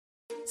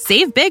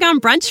Save big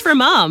on brunch for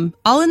mom,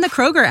 all in the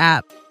Kroger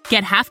app.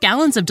 Get half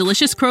gallons of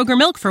delicious Kroger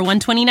milk for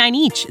 $1.29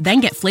 each.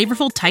 Then get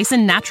flavorful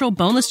Tyson natural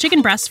boneless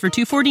chicken breasts for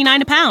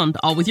 $2.49 a pound,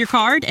 all with your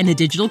card and a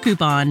digital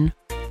coupon.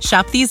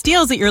 Shop these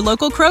deals at your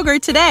local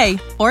Kroger today,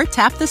 or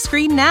tap the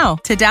screen now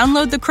to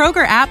download the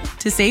Kroger app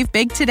to save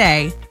big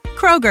today.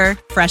 Kroger,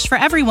 fresh for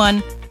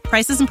everyone.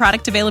 Prices and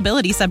product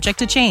availability subject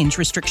to change.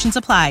 Restrictions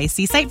apply.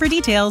 See site for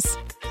details.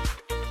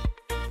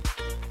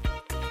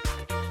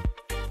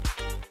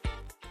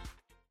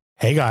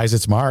 Hey guys,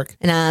 it's Mark.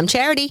 And I'm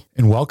Charity.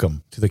 And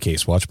welcome to the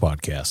Casewatch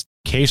podcast.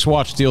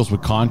 Casewatch deals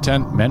with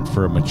content meant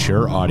for a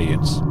mature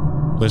audience.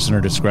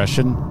 Listener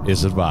discretion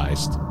is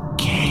advised.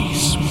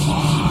 Casewatch.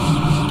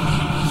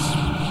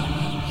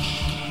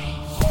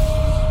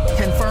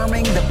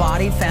 Confirming the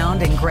body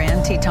found in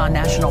Grand Teton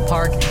National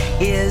Park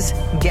is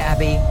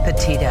Gabby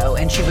Petito,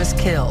 and she was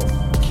killed.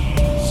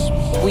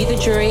 We, the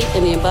jury,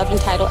 in the above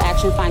entitled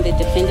action, find the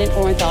defendant,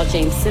 Orenthal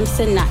James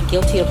Simpson, not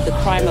guilty of the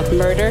crime of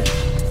murder.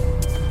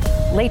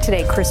 Late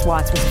today, Chris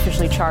Watts was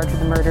officially charged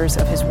with the murders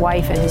of his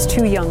wife and his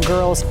two young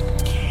girls.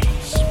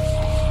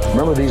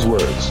 Remember these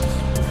words.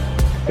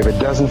 If it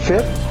doesn't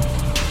fit,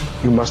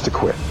 you must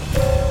acquit.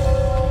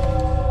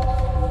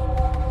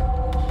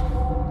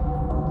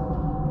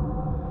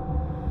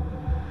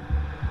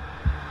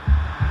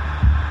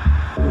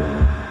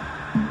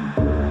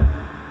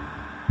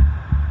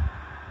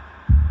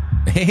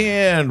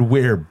 And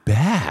we're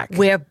back.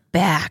 We're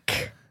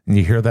back. And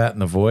you hear that in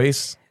the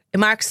voice?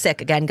 Mark's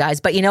sick again,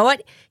 guys. But you know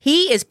what?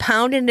 He is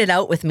pounding it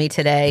out with me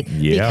today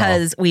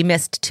because we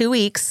missed 2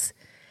 weeks.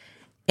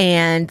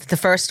 And the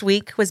first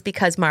week was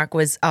because Mark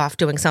was off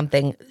doing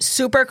something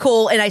super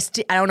cool. And I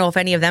don't know if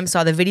any of them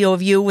saw the video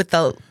of you with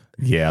the...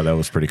 Yeah, that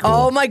was pretty cool.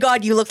 Oh my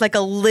God, you looked like a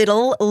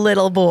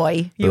little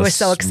boy. You were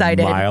so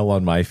excited. The smile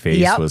on my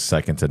face was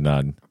second to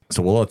none.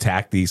 So we'll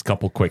attack these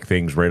couple quick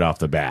things right off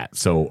the bat.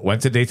 So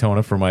went to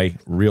Daytona for my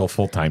real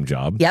full-time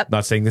job. Yep.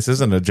 Not saying this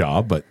isn't a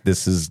job, but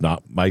this is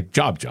not my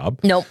job.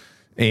 Nope.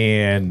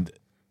 And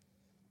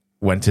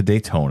went to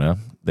Daytona.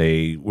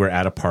 They were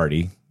at a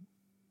party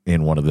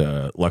in one of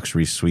the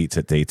luxury suites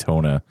at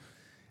Daytona.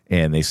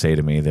 And they say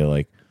to me, they're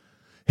like,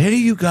 hey, do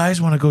you guys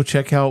want to go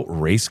check out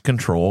race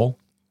control?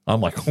 I'm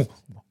like, oh,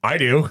 I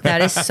do.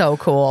 That is so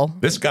cool.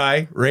 This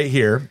guy right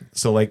here.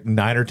 So like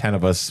 9 or 10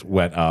 of us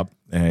went up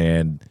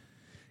and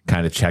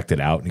kind of checked it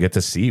out and get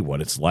to see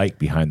what it's like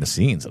behind the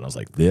scenes. And I was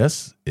like,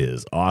 this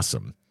is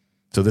awesome.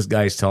 So this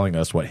guy's telling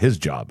us what his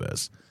job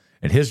is.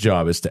 And his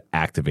job is to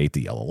activate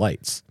the yellow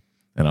lights.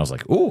 And I was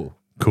like, ooh,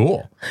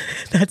 cool.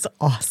 That's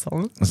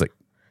awesome. I was like,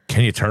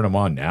 can you turn them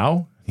on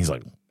now? He's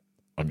like,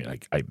 I mean,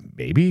 I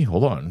maybe.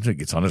 Hold on. So he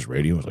gets on his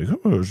radio. He's like,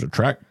 oh, is the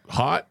track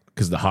hot?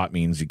 Because the hot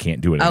means you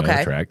can't do it on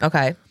the track.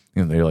 Okay.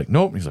 And they're like,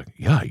 nope. He's like,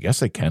 yeah, I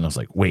guess I can. I was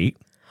like, wait.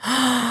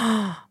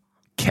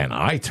 Can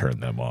I turn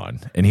them on?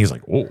 And he's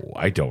like, oh,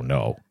 I don't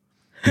know.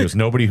 He goes,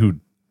 nobody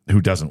who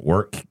doesn't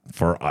work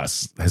for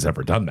us has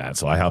ever done that.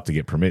 So I have to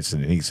get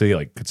permission. And he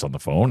like gets on the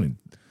phone and,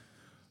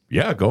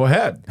 yeah, go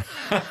ahead.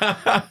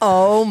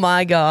 Oh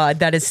my God.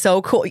 That is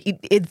so cool.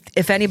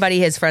 If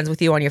anybody is friends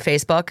with you on your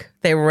Facebook,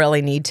 they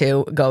really need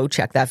to go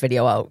check that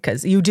video out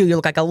because you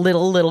look like a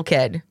little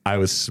kid. I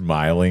was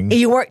smiling.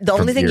 The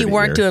only thing you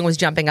weren't doing was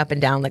jumping up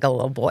and down like a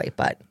little boy,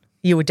 but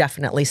you were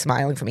definitely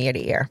smiling from ear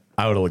to ear.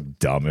 I would have looked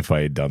dumb if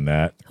I had done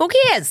that. Who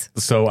cares?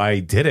 So I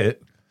did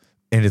it,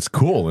 and it's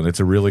cool, and it's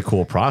a really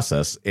cool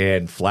process.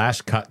 And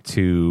flash cut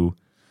to,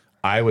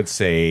 I would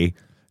say,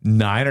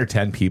 9 or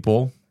 10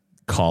 people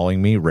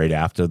calling me right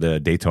after the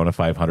Daytona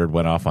 500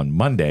 went off on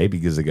Monday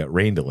because it got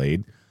rain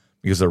delayed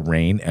because the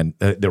rain and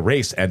the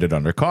race ended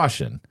under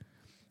caution.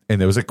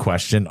 And there was a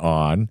question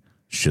on,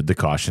 should the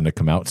caution have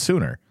come out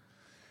sooner?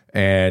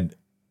 And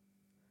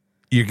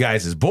your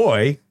guys'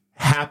 boy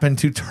happened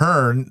to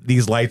turn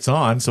these lights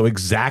on, so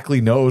exactly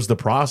knows the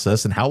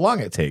process and how long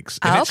it takes.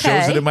 And it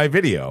shows it in my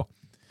video.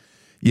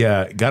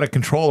 You got a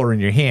controller in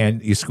your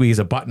hand. You squeeze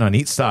a button on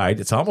each side.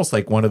 It's almost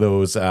like one of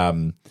those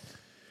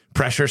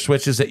pressure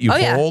switches that you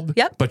hold.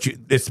 Yep. But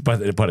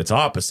it's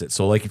opposite.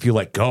 So like if you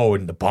let go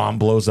and the bomb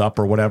blows up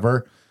or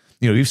whatever,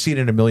 you've seen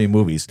it in a million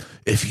movies.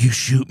 If you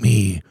shoot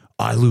me,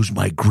 I lose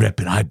my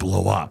grip and I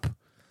blow up.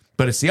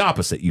 But it's the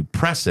opposite. You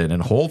press it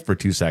and hold for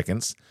 2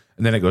 seconds,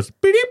 and then it goes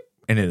beep.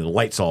 And then the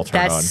lights all turn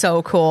on. That's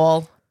so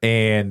cool.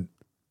 And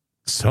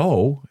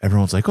so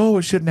everyone's like, oh,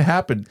 it shouldn't have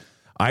happened.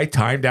 I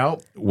timed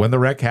out when the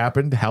wreck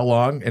happened, how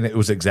long, and it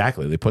was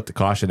exactly. They put the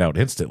caution out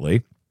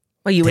instantly.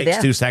 Well, you were there.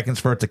 Takes 2 seconds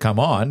for it to come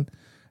on.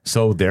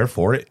 So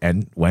therefore, it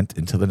went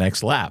into the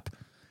next lap.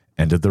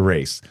 End of the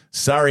race.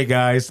 Sorry,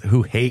 guys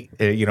who hate,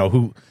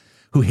 who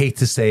hate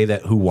to say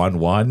that who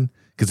won,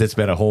 because it's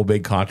been a whole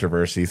big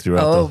controversy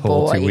throughout the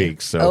whole 2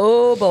 weeks. So,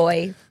 oh,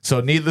 boy. So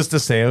needless to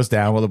say, I was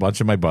down with a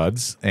bunch of my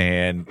buds,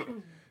 and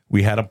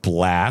we had a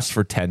blast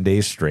for 10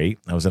 days straight.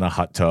 I was in a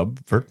hot tub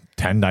for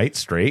 10 nights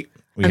straight.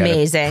 We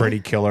Amazing. had a pretty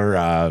killer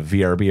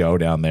VRBO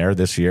down there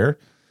this year.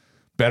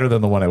 Better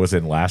than the one I was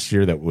in last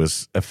year that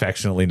was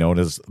affectionately known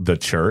as the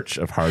Church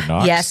of Hard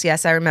Knocks.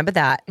 Yes, I remember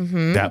that.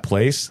 Mm-hmm. That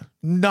place,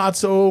 not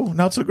so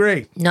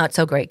great. Not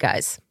so great,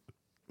 guys.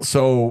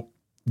 So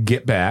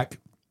get back,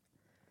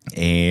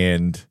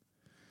 and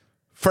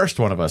first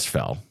one of us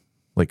fell.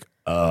 Like,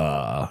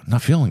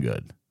 not feeling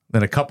good.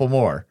 Then a couple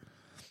more.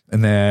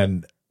 And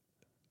then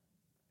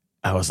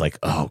I was like,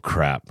 oh,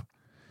 crap.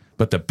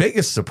 But the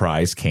biggest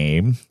surprise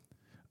came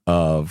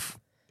of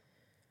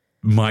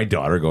my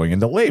daughter going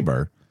into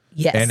labor.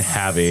 Yes. And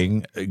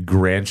having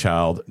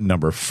grandchild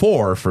number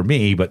 4 for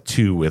me, but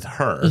 2 with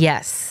her.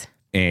 Yes.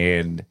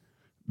 And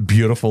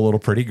beautiful little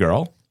pretty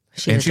girl.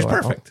 She's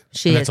adorable. perfect.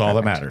 She That's is all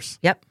that perfect. matters.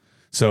 Yep.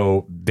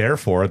 So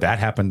therefore, that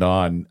happened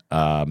on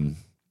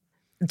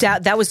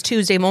That was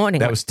Tuesday morning.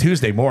 that was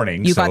Tuesday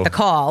morning. You so got the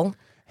call.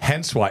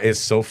 Hence why it's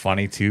so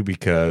funny too,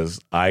 because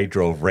I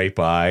drove right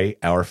by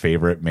our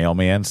favorite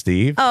mailman,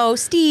 Steve. Oh,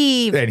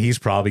 Steve. And he's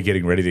probably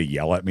getting ready to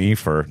yell at me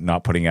for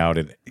not putting out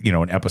an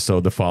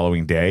episode the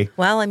following day.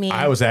 Well, I mean,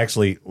 I was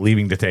actually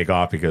leaving to take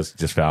off because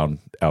just found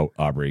out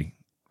Aubrey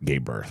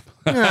gave birth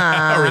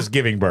or is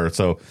giving birth.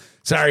 So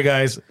sorry,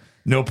 guys,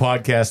 no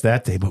podcast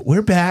that day, but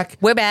we're back.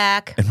 We're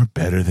back. And we're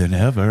better than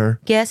ever.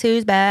 Guess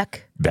who's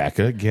back? Back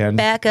again.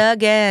 Back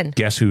again.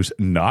 Guess who's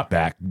not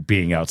back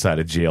being outside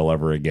of jail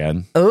ever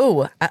again?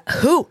 Oh,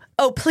 who?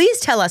 Oh, please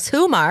tell us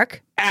who,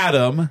 Mark.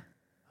 Adam,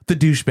 the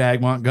douchebag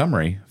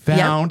Montgomery,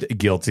 found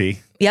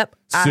guilty. Yep.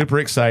 Super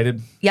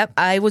excited. Yep.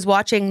 I was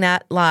watching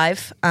that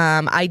live.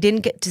 I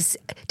didn't get to.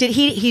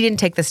 He didn't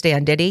take the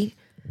stand, did he?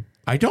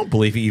 I don't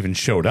believe he even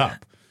showed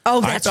up. Oh,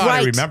 that's I thought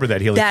right. I remember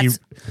that. He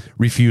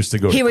refused to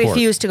go to He court.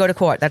 refused to go to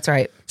court. That's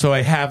right. So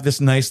I have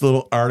this nice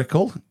little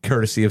article,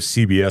 courtesy of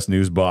CBS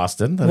News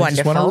Boston, that I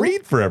just want to Wonderful.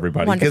 read for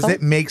everybody because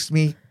Wonderful. it makes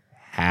me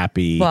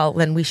happy. Well,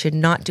 then we should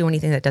not do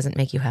anything that doesn't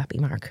make you happy,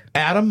 Mark.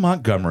 Adam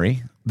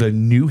Montgomery, the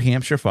New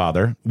Hampshire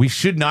father, we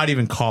should not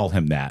even call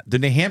him that. The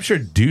New Hampshire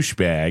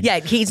douchebag. Yeah,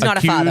 he's not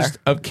a father. Accused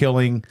of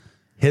killing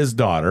his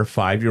daughter,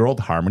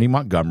 5-year-old Harmony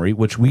Montgomery,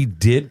 which we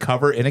did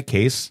cover in a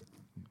case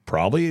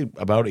probably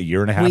about a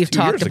year and a half, We've 2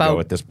 talked years about ago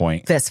at this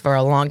point. This for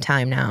a long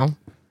time now.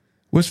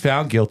 Was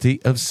found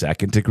guilty of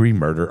second-degree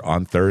murder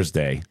on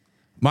Thursday.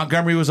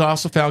 Montgomery was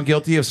also found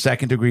guilty of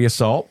second-degree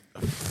assault,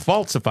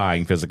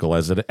 falsifying physical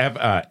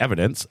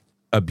evidence,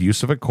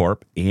 abuse of a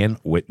corpse, and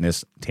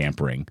witness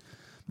tampering.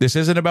 This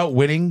isn't about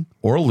winning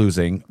or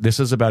losing. This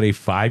is about a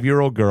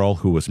 5-year-old girl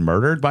who was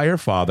murdered by her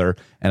father,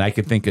 and I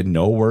could think of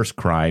no worse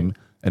crime,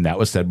 and that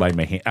was said by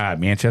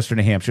Manchester,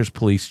 New Hampshire's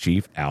police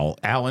chief,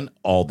 Alan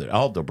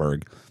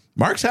Alderberg.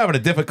 Mark's having a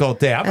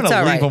difficult day. I'm going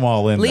to leave them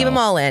all in. Leave though. them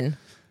all in.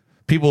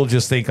 People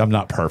just think I'm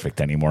not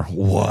perfect anymore.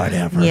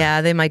 Whatever.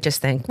 Yeah, they might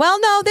just think, well,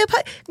 no,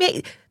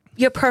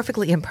 you're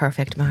perfectly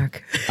imperfect,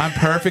 Mark. I'm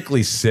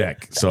perfectly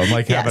sick. So I'm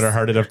like having a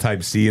hard enough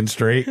time seeing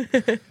straight.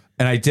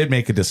 And I did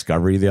make a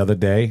discovery the other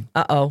day.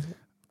 Uh-oh.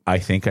 I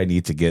think I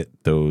need to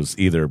get those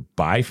either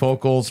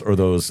bifocals or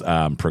those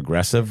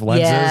progressive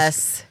lenses.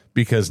 Yes.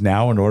 Because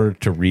now in order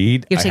to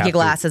read, You take your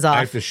glasses off. I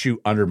have to shoot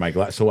under my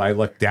glass. So I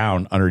look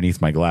down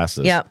underneath my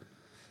glasses. Yep.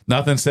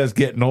 Nothing says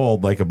getting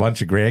old like a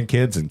bunch of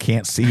grandkids and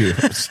can't see your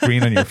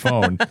screen on your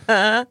phone.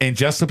 And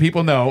just so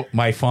people know,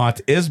 my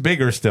font is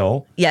bigger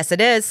still. Yes, it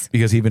is.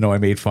 Because even though I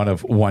made fun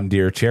of One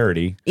Dear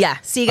Charity, Yeah.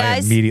 See,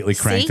 guys? I immediately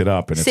cranked See? it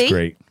up, and See? it's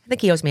great. I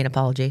think he owes me an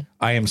apology.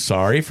 I am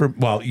sorry for,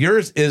 well,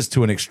 yours is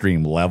to an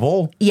extreme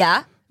level,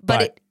 Yeah,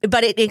 but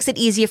it makes it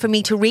easier for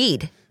me to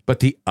read. but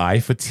the eye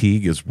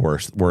fatigue is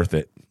worth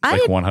it.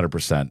 Like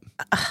 100%.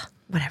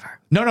 Whatever.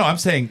 No, I'm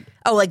saying,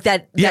 Oh, like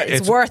that.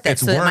 It's worth it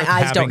so that my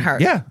eyes don't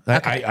hurt. Yeah,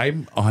 Okay.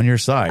 I'm on your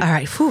side. All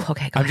right. Whew,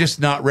 okay. Go I'm ahead.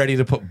 just not ready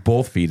to put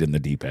both feet in the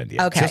deep end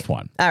yet. Okay. Just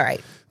one. All right.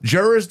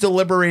 Jurors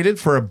deliberated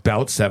for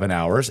about 7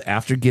 hours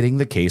after getting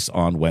the case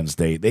on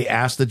Wednesday. They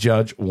asked the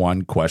judge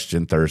one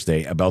question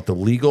Thursday about the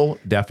legal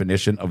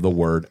definition of the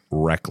word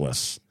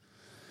reckless.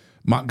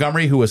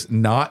 Montgomery, who was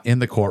not in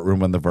the courtroom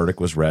when the verdict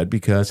was read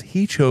because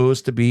he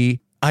chose to be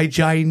a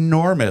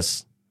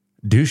ginormous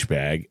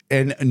douchebag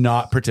and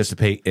not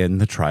participate in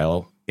the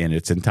trial in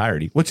its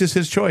entirety, which is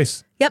his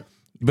choice. Yep.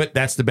 But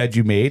that's the bed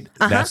you made.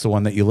 That's the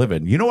one that you live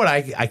in. You know what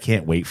I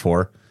can't wait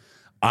for?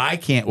 I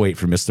can't wait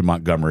for Mr.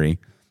 Montgomery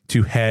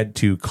to head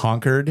to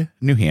Concord,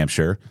 New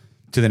Hampshire,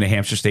 to the New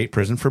Hampshire State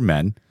Prison for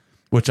Men,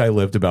 which I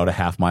lived about a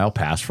half-mile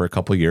past for a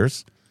couple of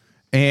years,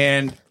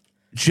 and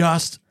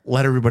just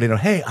let everybody know,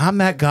 hey, I'm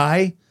that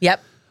guy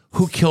Yep.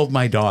 who killed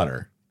my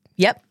daughter.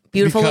 Yep.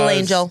 Beautiful little Because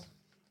angel.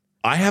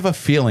 I have a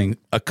feeling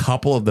a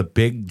couple of the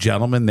big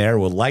gentlemen there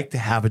would like to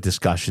have a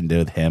discussion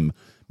with him,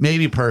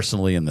 maybe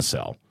personally in the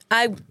cell.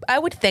 I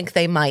would think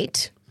they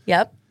might.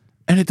 Yep.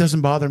 And it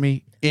doesn't bother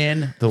me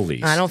in the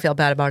least. I don't feel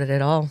bad about it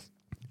at all.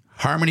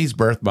 Harmony's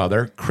birth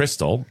mother,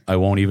 Crystal, I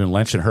won't even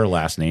mention her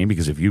last name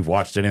because if you've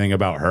watched anything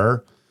about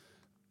her,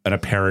 an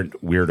apparent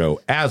weirdo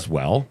as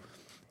well,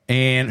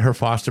 and her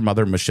foster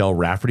mother, Michelle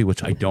Rafferty,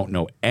 which I don't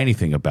know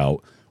anything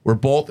about, were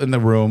both in the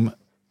room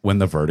when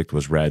the verdict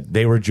was read.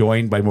 They were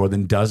joined by more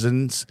than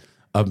dozens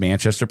of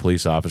Manchester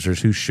police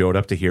officers who showed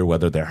up to hear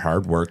whether their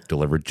hard work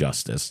delivered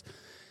justice.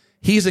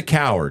 He's a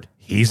coward.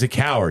 He's a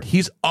coward.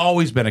 He's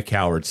always been a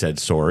coward, said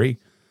Sori,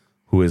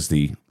 who is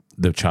the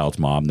child's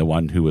mom, the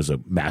one who was a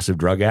massive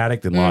drug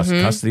addict and lost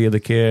custody of the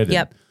kid.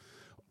 Yep. And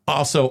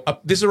also,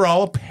 these are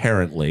all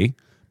apparently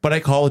But I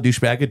call a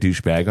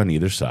douchebag on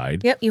either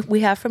side. Yep,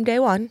 we have from day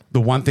one. The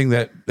one thing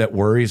that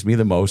worries me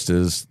the most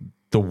is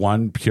the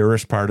one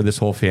purest part of this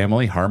whole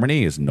family,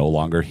 Harmony, is no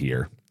longer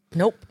here.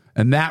 Nope.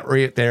 And that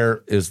right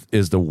there is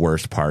the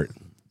worst part.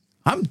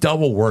 I'm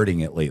double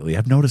wording it lately.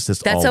 I've noticed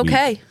this all week. That's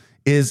okay.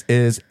 Is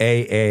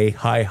AA,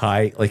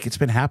 hi. Like, it's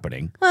been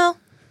happening. Well,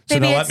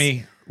 maybe so now let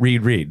me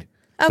read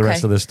the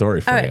rest of this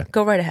story for you. you. All right,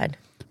 go right ahead.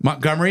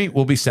 Montgomery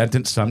will be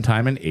sentenced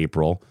sometime in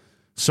April.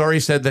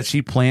 Sori said that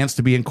she plans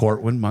to be in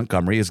court when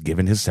Montgomery is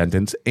given his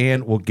sentence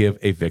and will give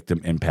a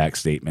victim impact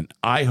statement.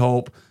 I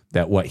hope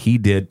that what he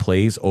did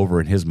plays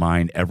over in his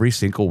mind every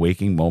single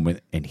waking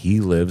moment and he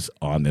lives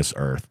on this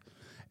earth.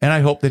 And I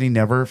hope that he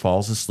never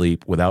falls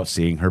asleep without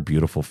seeing her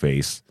beautiful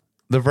face.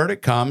 The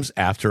verdict comes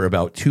after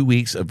about 2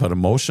 weeks of an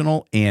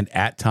emotional and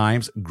at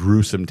times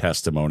gruesome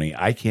testimony.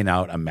 I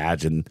cannot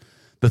imagine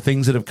the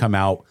things that have come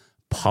out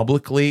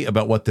publicly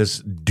about what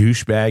this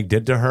douchebag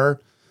did to her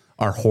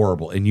are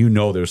horrible. And you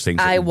know there's things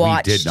that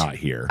we did not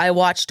hear. I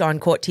watched on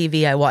Court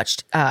TV, I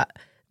watched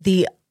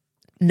the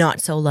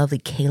not so lovely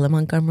Kayla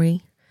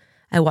Montgomery.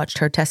 I watched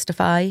her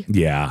testify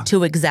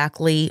to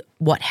exactly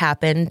what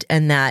happened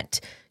and that,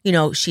 you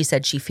know, she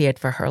said she feared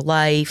for her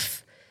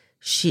life.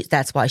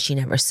 That's why she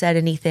never said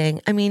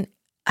anything. I mean,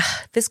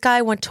 this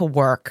guy went to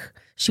work.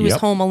 She was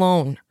home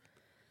alone.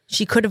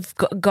 She could have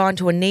gone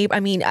to a neighbor. I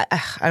mean, I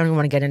don't even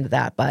want to get into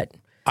that, but.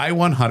 I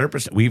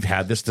 100%. We've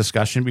had this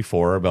discussion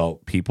before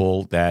about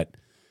people that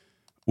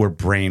were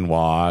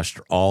brainwashed,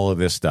 all of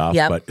this stuff.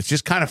 Yep. But it's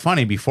just kind of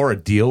funny. Before a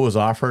deal was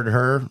offered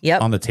her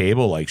on the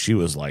table, like she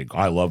was like,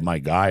 I love my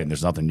guy and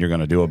there's nothing you're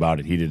going to do about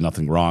it. He did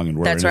nothing wrong and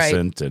we're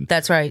innocent. Right. And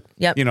that's right.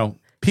 Yep. You know,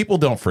 people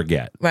don't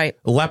forget. Right.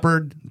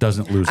 Leopard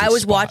doesn't lose his I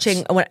was spots.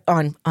 watching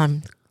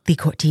on the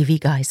Court TV,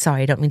 guys.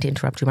 Sorry, I don't mean to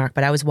interrupt you, Mark,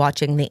 but I was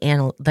watching the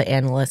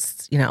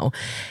analysts, you know,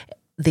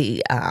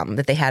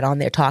 that they had on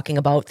there talking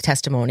about the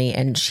testimony,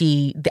 and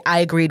I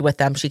agreed with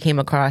them. She came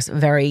across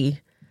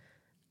very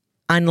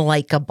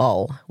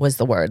unlikable was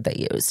the word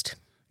they used.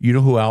 You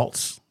know who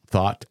else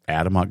thought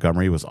Adam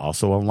Montgomery was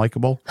also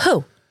unlikable?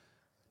 Who?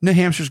 New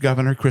Hampshire's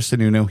governor, Chris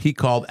Sununu. He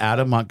called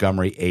Adam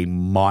Montgomery a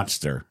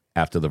monster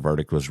after the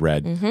verdict was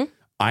read. Mm-hmm.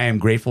 I am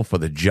grateful for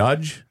the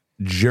judge,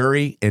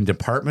 jury, and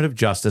Department of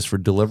Justice for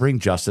delivering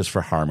justice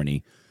for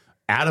Harmony.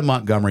 Adam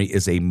Montgomery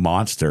is a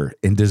monster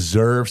and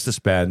deserves to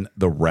spend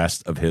the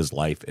rest of his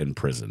life in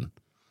prison.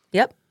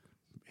 Yep.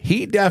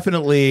 He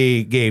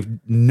definitely gave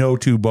no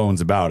two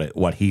bones about it,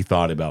 what he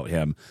thought about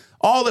him.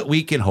 All that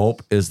we can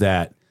hope is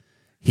that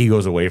he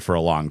goes away for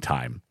a long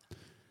time.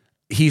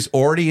 He's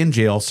already in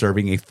jail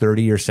serving a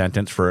 30-year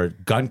sentence for a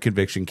gun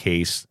conviction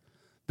case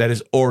that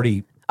is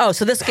already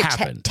so this will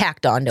get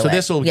tacked onto it. So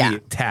this will be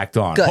tacked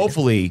on. Good.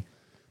 Hopefully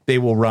they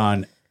will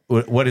run,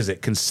 what is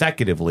it,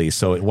 consecutively,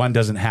 so one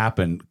doesn't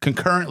happen.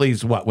 Concurrently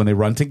is what, when they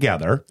run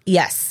together.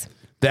 Yes.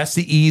 That's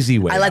the easy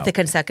way. I like the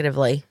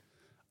consecutively.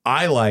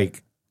 I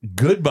like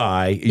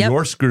goodbye,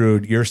 you're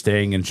screwed, you're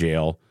staying in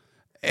jail.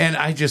 And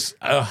I just,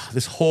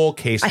 this whole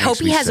case I hope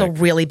he has sick. a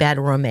really bad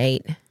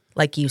roommate,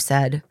 like you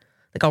said.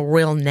 Like a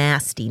real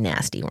nasty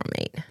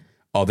roommate.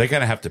 Oh, they're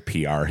going to have to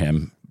PR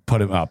him,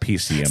 put him,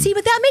 PC him. See,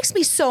 but that makes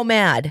me so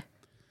mad.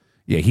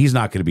 Yeah, he's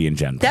not going to be in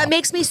Gen Pop. That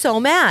makes me so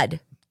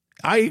mad.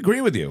 I agree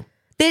with you.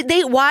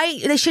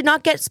 They should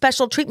not get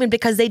special treatment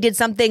because they did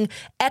something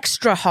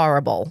extra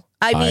horrible.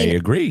 I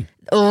agree.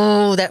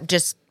 Oh, that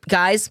just,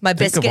 guys, my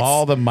biscuits. Think of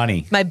all the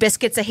money. My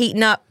biscuits are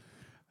heating up.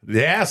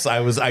 Yes,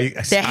 I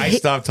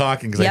stopped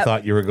talking because I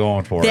thought you were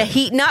going for They're it.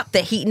 heating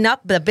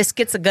up. The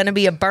biscuits are going to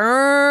be a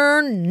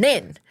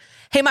burning.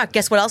 Hey, Mark,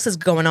 guess what else is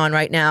going on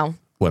right now?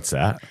 What's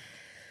that?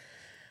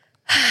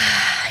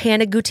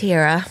 Hannah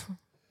Gutierrez.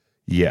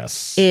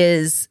 Yes.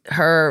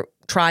 Her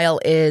trial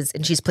is,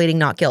 and she's pleading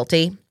not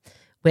guilty,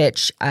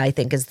 which I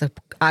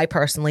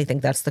personally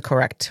think that's the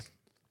correct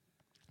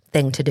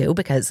thing to do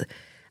because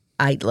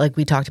like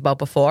we talked about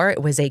before,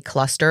 it was a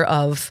cluster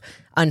of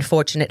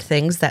unfortunate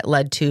things that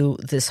led to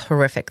this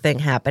horrific thing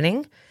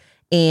happening.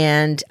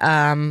 And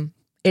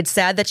it's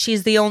sad that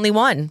she's the only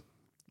one.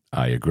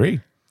 I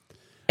agree.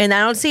 And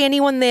I don't see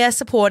anyone there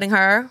supporting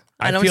her.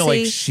 I feel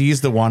like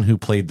she's the one who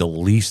played the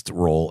least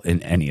role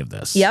in any of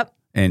this. Yep.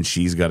 And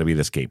she's got to be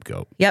the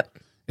scapegoat. Yep.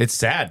 It's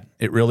sad.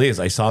 It really is.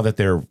 I saw that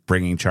they're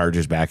bringing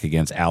charges back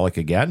against Alec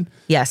again.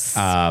 Yes.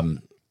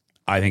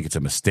 I think it's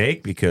a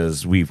mistake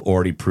because we've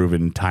already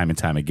proven time and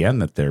time again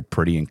that they're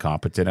pretty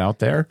incompetent out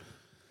there.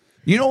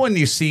 You know, when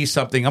you see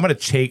something, I'm going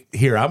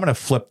to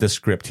flip the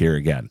script here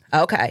again.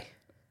 Okay.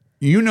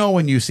 You know,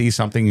 when you see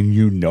something and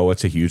you know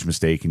it's a huge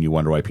mistake and you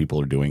wonder why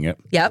people are doing it.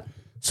 Yep.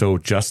 So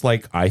just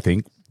like I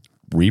think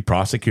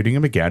re-prosecuting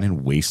him again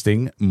and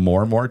wasting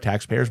more and more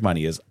taxpayers'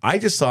 money is, I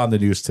just saw on the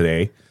news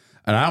today,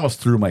 and I almost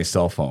threw my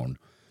cell phone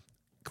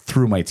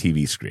through my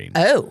TV screen.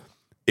 Oh.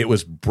 It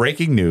was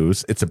breaking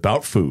news. It's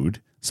about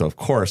food. So, of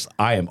course,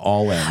 I am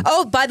all in.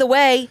 Oh, by the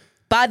way,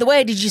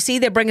 did you see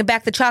they're bringing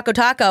back the Choco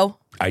Taco?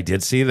 I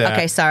did see that.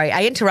 Okay, sorry.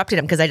 I interrupted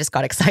him because I just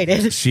got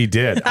excited. She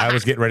did. I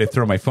was getting ready to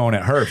throw my phone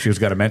at her if she was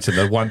going to mention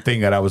the one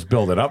thing that I was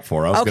building up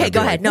for. Okay,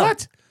 go ahead. No.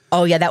 What?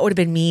 Oh, yeah, that would have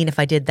been mean if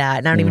I did that.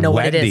 And I don't even know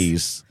what it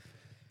is.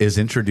 is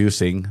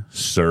introducing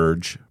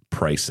surge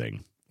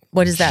pricing.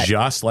 What is that?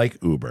 Just like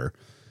Uber.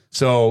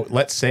 So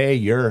let's say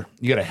you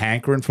got a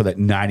hankering for that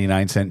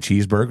 99-cent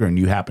cheeseburger and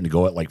you happen to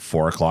go at like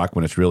 4 o'clock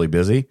when it's really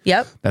busy.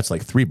 Yep. That's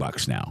like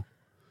 $3 now.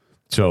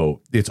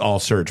 So it's all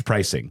surge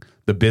pricing.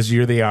 The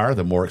busier they are,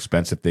 the more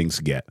expensive things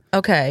get.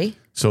 Okay.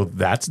 So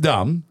that's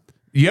dumb.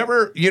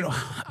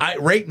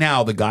 Right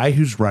now, the guy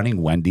who's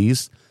running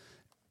Wendy's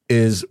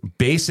is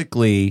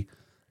basically,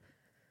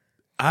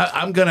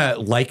 I'm going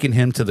to liken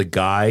him to the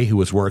guy who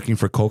was working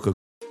for Coca-Cola.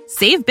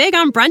 Save big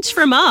on brunch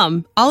for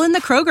mom, all in the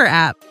Kroger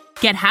app.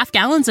 Get half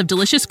gallons of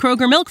delicious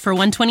Kroger milk for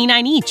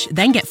 $1.29 each.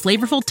 Then get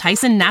flavorful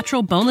Tyson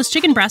natural boneless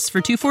chicken breasts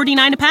for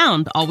 $2.49 a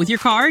pound, all with your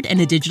card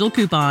and a digital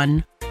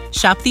coupon.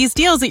 Shop these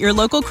deals at your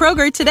local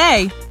Kroger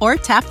today, or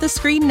tap the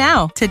screen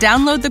now to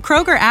download the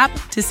Kroger app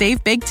to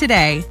save big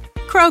today.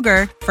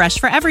 Kroger, fresh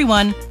for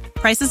everyone.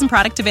 Prices and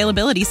product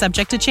availability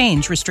subject to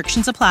change.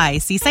 Restrictions apply.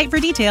 See site for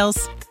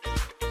details.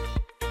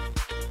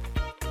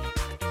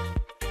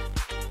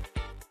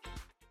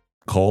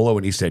 Cola,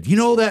 when he said, you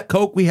know that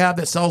Coke we have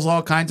that sells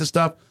all kinds of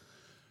stuff?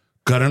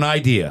 Got an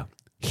idea.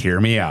 Hear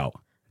me out.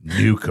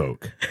 New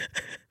Coke.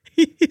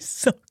 He's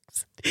so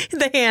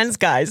the hands,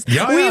 guys.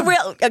 Yeah.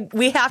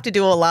 We have to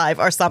do a live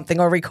or something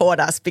or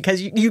record us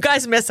because you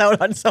guys miss out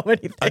on so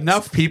many things.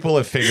 Enough people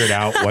have figured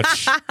out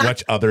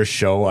which other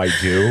show I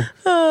do.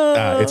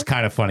 It's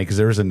kind of funny because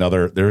there's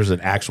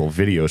an actual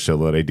video show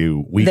that I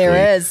do weekly.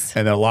 There is.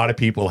 And a lot of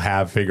people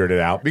have figured it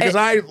out because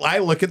I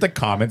look at the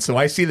comments. So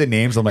I see the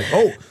names. I'm like,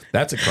 oh,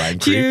 that's a crime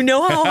creep. Do you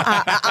know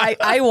how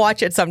I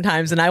watch it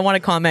sometimes and I want to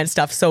comment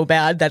stuff so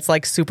bad that's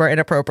like super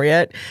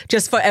inappropriate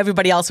just for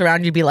everybody else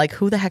around you to be like,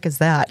 who the heck is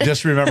that?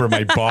 Just remember,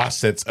 my boss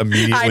sits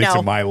immediately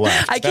to my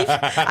left. I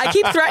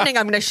keep threatening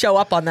I'm going to show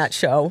up on that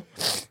show.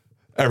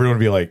 Everyone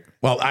would be like,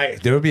 well,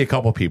 there would be a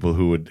couple people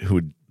who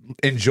would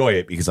enjoy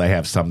it because I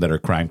have some that are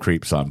crime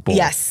creeps on board.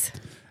 Yes.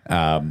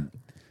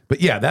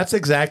 But yeah, that's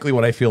exactly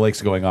what I feel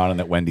like's going on in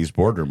that Wendy's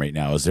boardroom right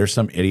now. Is there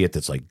some idiot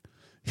that's like,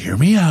 hear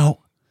me out,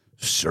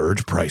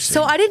 surge pricing.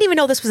 So I didn't even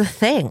know this was a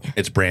thing.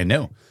 It's brand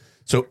new.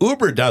 So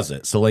Uber does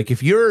it. So like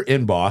if you're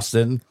in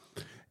Boston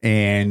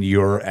and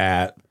you're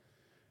at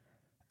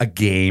a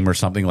game or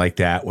something like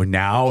that, where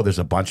now there's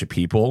a bunch of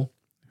people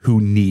who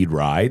need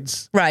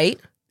rides. Right.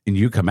 And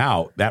you come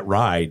out, that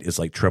ride is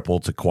like triple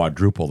to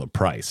quadruple the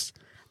price.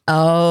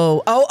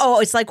 Oh,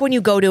 it's like when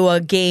you go to a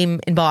game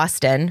in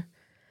Boston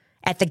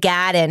at the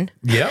Garden.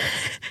 Yep.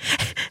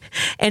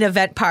 And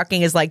event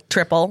parking is like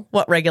triple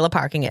what regular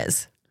parking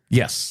is.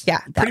 Yes.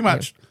 Yeah. Pretty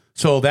much.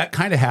 So that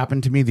kind of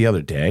happened to me the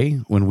other day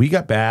when we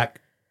got back.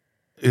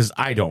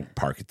 I don't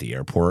park at the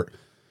airport.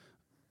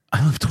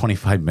 I live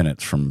 25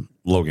 minutes from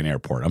Logan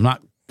Airport. I'm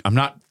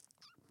not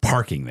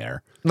parking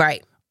there.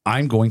 Right.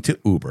 I'm going to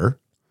Uber.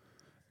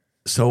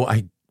 So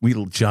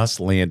we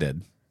just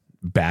landed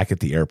back at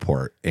the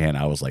airport and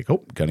I was like,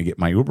 oh, gonna get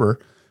my Uber.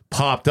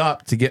 Popped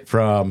up to get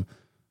from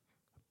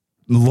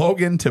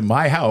Logan to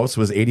my house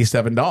was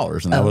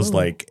 $87. And I was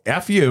like,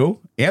 F you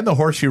and the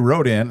horse you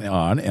rode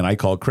on. And I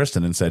called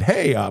Kristen and said,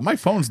 hey, my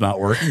phone's not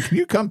working. Can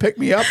you come pick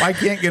me up? I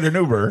can't get an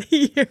Uber.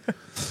 Yeah.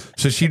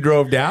 So she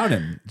drove down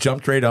and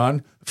jumped right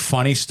on.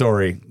 Funny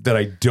story that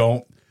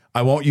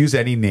I won't use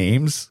any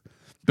names,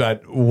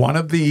 but one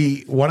of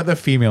the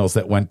females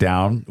that went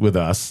down with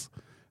us,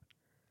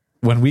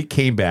 when we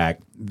came back,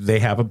 they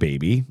have a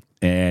baby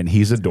and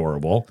he's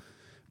adorable,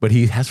 but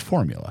he has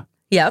formula.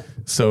 Yep.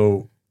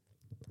 So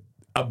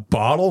a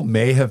bottle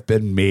may have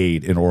been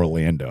made in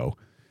Orlando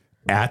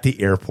at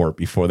the airport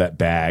before that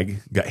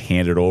bag got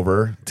handed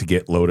over to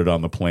get loaded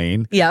on the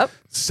plane. Yep.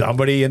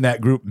 Somebody in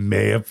that group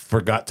may have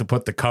forgot to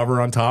put the cover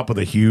on top of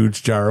the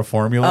huge jar of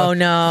formula. Oh,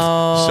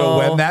 no. So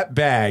when that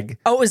bag...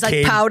 Oh, it was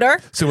like powder?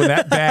 So when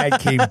that bag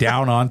came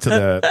down onto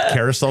the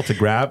carousel to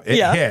grab,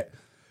 it hit.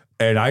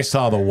 And I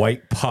saw the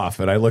white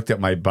puff, and I looked at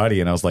my buddy,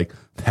 and I was like,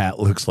 that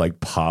looks like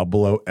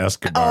Pablo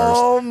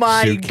Escobar's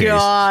suitcase.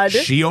 God.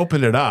 She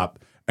opened it up,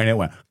 and it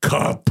went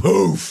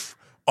kapoof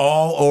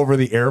all over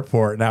the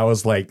airport. And I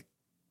was like,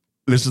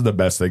 this is the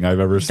best thing I've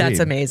ever seen. That's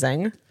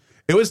amazing.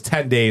 It was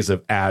 10 days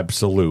of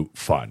absolute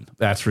fun.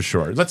 That's for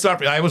sure.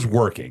 I was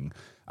working.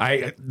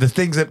 That's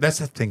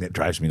the thing that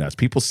drives me nuts.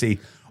 People see,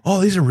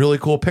 oh, these are really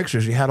cool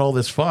pictures. You had all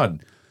this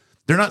fun.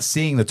 They're not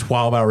seeing the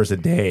 12 hours a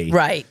day.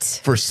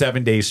 Right. For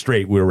 7 days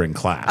straight, we were in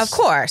class. Of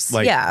course.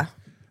 Yeah.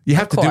 You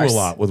have to do a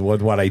lot with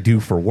what I do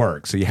for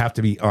work. So you have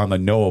to be on the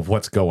know of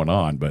what's going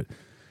on. But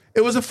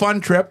it was a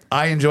fun trip.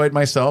 I enjoyed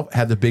myself.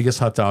 Had the biggest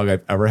hot dog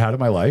I've ever had in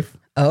my life.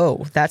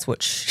 Oh, that's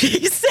what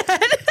she said.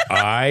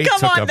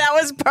 That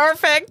was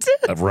perfect.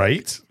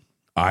 Right?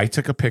 I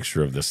took a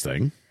picture of this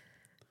thing.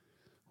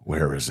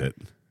 Where is it?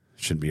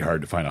 Shouldn't be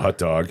hard to find a hot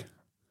dog.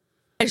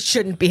 It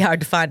shouldn't be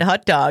hard to find a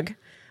hot dog.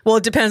 Well,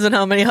 it depends on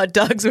how many hot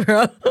dogs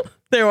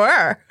there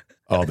were.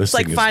 Oh, this it's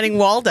like finding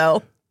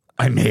Waldo.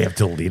 I may have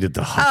deleted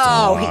the hot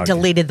dog. Oh, he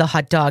deleted the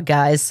hot dog,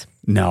 guys.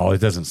 No, it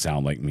doesn't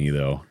sound like me,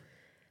 though.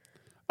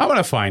 I'm going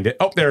to find it.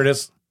 Oh, there it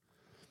is.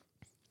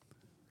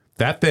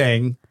 That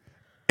thing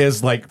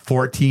is like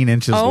 14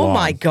 inches long. Oh,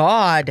 my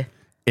God.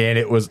 And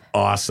it was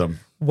awesome.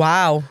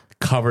 Wow.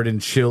 covered in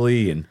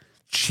chili and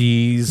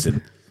cheese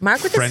and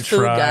Mark with French his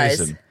food, fries. guys.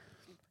 And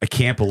I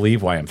can't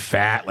believe why I'm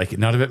fat. Like,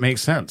 none of it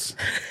makes sense.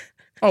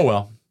 Oh,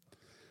 well.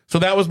 So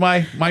that was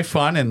my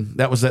fun, and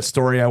that was that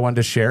story I wanted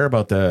to share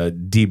about the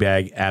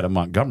D-bag Adam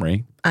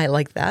Montgomery. I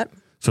like that.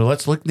 So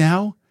let's look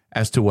now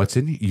as to what's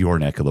in your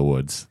neck of the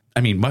woods.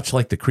 I mean, much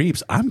like the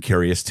creeps, I'm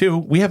curious too.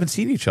 We haven't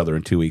seen each other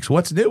in 2 weeks.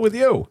 What's new with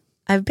you?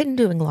 I've been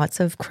doing lots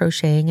of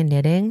crocheting and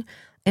knitting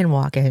and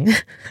walking.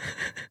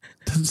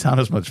 Doesn't sound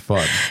as much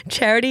fun.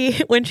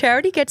 When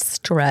Charity gets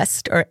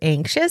stressed or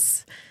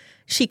anxious,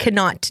 she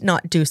cannot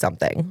not do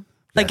something.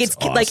 Like That's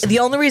it's like awesome. the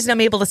only reason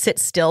I'm able to sit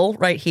still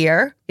right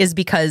here is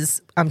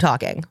because I'm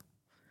talking.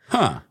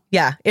 Huh.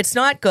 Yeah, it's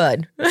not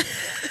good.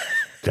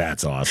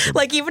 That's awesome.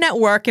 Like even at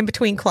work in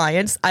between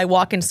clients, I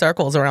walk in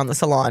circles around the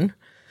salon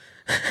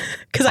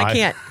because I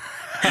can't.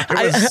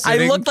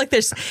 I look like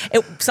there's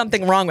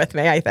something wrong with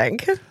me, I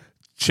think.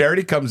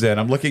 Charity comes in.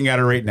 I'm looking at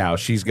her right now.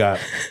 She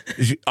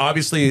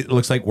obviously it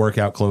looks like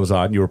workout clothes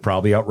on. You were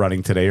probably out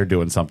running today or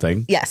doing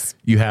something. Yes.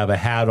 You have a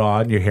hat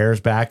on. Your hair's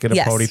back in a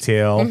Yes.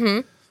 ponytail.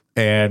 Mm-hmm.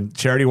 And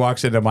Charity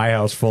walks into my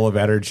house full of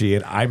energy,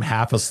 and I'm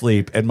half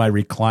asleep in my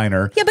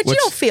recliner. Yeah, but you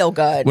don't feel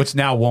good. Which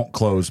now won't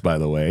close, by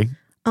the way.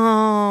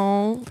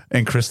 Oh.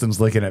 And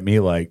Kristen's looking at me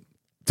like,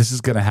 this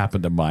is going to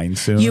happen to mine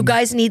soon. You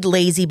guys need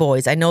Lazy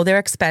Boys. I know they're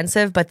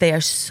expensive, but they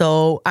are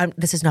so.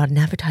 This is not an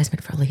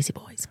advertisement for Lazy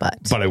Boys,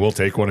 but I will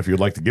take one if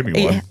you'd like to give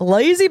me one. Yeah,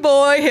 Lazy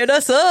Boy, hit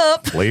us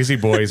up. Lazy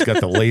Boy's got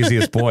the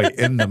laziest boy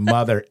in the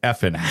mother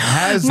effing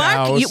house.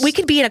 Mark, we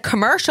could be in a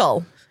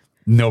commercial.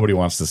 Nobody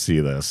wants to see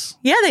this.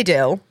 Yeah, they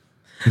do.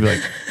 You'd be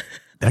like,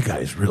 that guy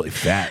is really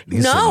fat.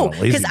 He's No, sitting on a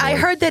Lazy because I Boy."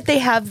 heard that they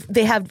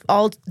have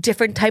all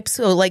different types.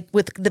 So like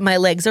my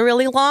legs are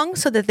really long,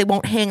 so that they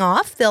won't hang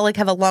off. They'll like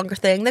have a longer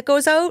thing that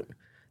goes out.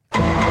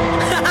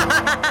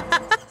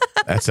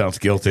 That sounds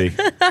guilty.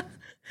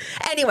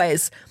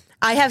 Anyways,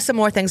 I have some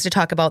more things to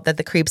talk about that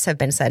the creeps have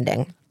been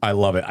sending. I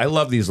love it. I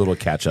love these little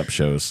catch-up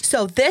shows.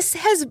 So this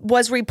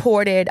was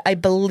reported. I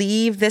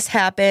believe this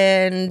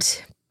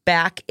happened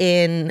back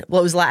in it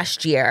was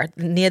last year,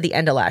 near the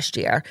end of last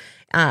year,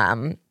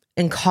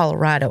 in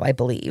Colorado, I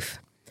believe.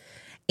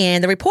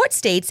 And the report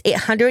states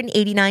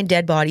 189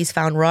 dead bodies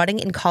found rotting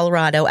in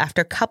Colorado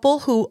after a couple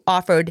who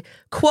offered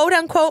quote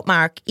unquote,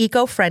 Mark,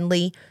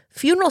 eco-friendly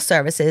funeral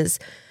services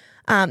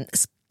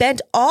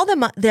spent all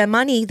their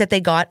money that they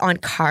got on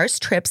cars,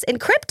 trips, and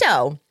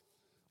crypto.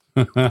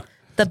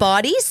 The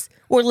bodies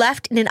were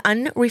left in an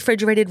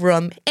unrefrigerated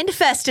room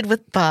infested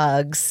with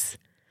bugs.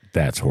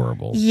 That's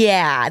horrible.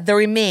 Yeah, the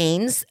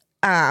remains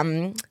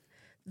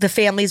the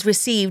families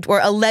received were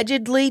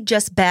allegedly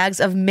just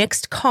bags of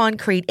mixed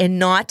concrete and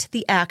not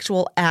the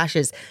actual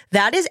ashes.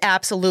 That is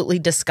absolutely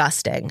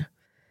disgusting.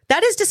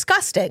 That is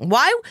disgusting.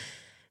 Why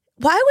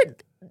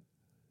would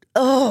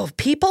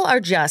people are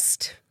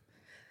just.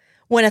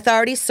 When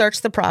authorities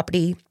searched the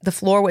property, the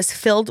floor was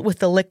filled with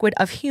the liquid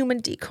of human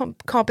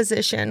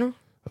decomposition.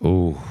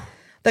 Ooh.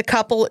 The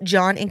couple,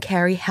 John and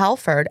Carrie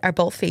Halford, are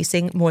both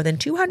facing more than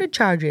 200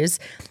 charges,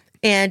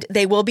 and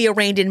they will be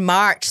arraigned in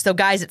March. So,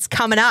 guys, it's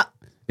coming up.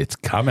 It's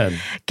coming.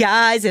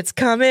 Guys, it's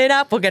coming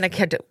up. We're gonna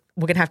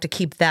have to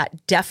keep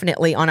that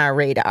definitely on our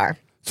radar.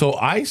 So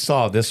I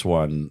saw this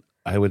one,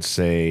 I would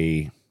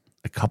say,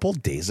 a couple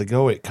days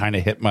ago. It kind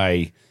of hit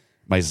my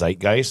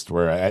zeitgeist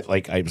where I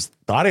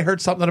thought I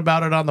heard something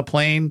about it on the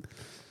plane,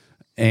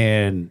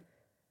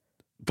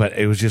 but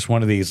it was just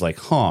one of these like,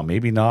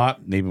 maybe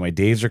not. Maybe my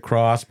days are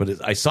crossed.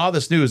 But I saw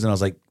this news and I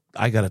was like,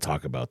 I got to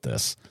talk about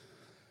this.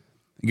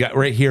 You got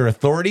right here,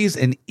 authorities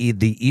in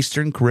the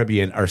Eastern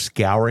Caribbean are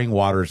scouring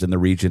waters in the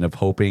region of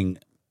hoping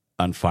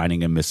on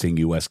finding a missing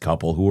U.S.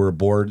 couple who were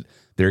aboard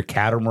their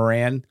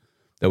catamaran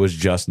that was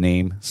just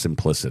named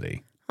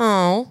Simplicity.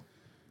 Oh.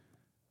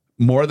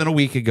 More than a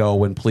week ago,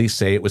 when police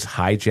say it was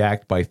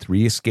hijacked by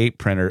 3 escaped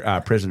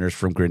prisoners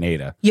from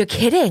Grenada. You're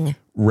kidding.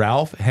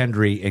 Ralph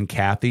Hendry and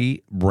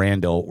Kathy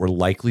Brandel were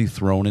likely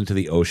thrown into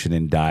the ocean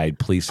and died,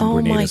 police in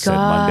Grenada said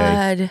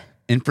Monday.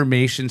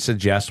 Information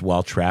suggests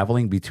while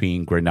traveling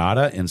between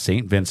Grenada and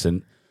St.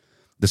 Vincent,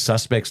 the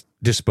suspects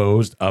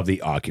disposed of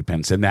the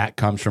occupants. And that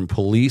comes from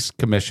Police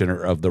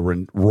Commissioner of the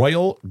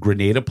Royal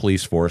Grenada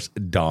Police Force,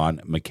 Don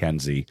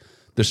McKenzie.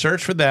 The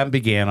search for them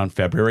began on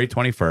February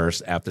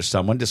 21st after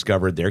someone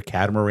discovered their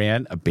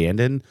catamaran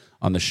abandoned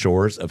on the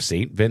shores of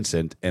St.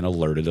 Vincent and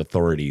alerted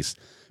authorities.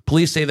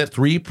 Police say that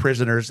 3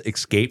 prisoners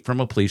escaped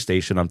from a police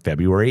station on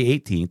February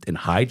 18th and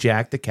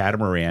hijacked the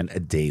catamaran a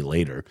day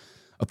later.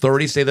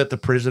 Authorities say that the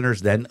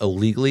prisoners then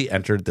illegally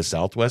entered the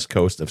southwest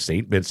coast of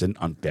St. Vincent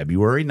on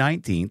February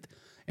 19th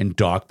and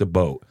docked the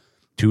boat.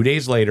 2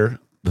 days later,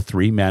 the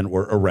 3 men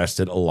were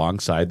arrested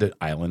alongside the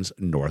island's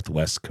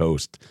northwest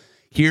coast.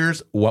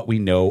 Here's what we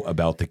know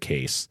about the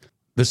case.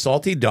 The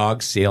Salty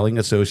Dog Sailing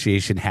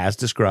Association has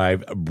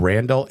described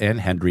Brandel and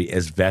Hendry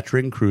as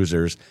veteran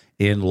cruisers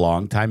and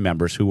longtime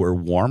members who were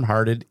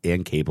warm-hearted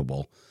and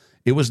capable.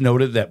 It was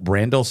noted that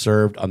Brandel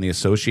served on the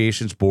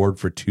association's board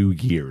for 2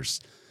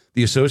 years.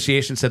 The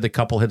association said the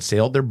couple had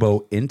sailed their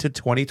boat into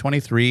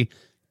 2023,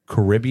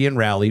 Caribbean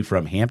rally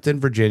from Hampton,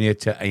 Virginia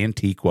to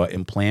Antigua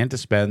and plan to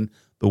spend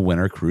the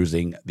winter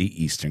cruising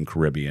the Eastern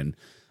Caribbean.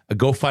 A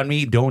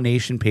GoFundMe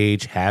donation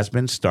page has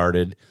been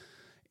started,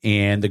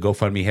 and the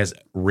GoFundMe has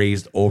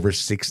raised over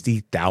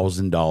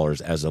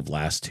 $60,000 as of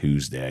last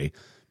Tuesday.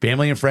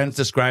 Family and friends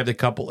described the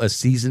couple as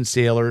seasoned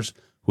sailors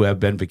who have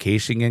been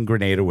vacationing in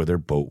Grenada where their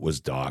boat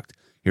was docked.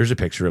 Here's a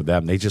picture of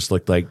them. They just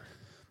looked like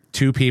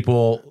two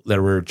people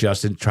that were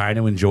just trying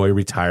to enjoy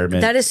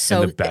retirement. That is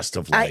so and the best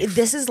of life.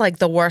 This is like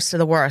the worst of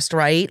the worst,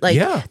 right?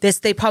 Like this,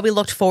 they probably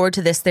looked forward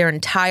to this their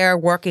entire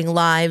working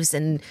lives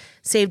and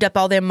saved up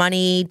all their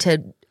money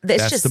to.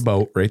 That's the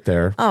boat right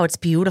there. Oh, it's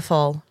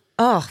beautiful.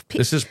 Oh,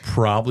 this is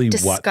probably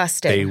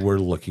disgusting. What they were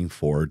looking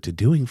forward to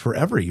doing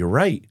forever. You're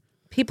right.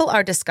 People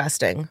are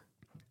disgusting.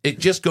 It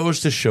just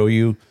goes to show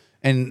you,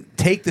 and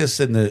take this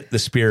in the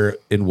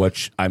spirit in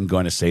which I'm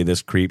going to say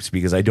this, creeps,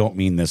 because I don't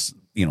mean this,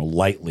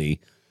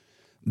 lightly.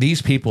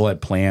 These people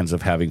had plans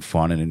of having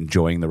fun and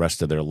enjoying the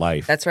rest of their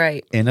life. That's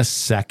right. In a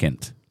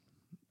second,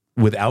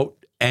 without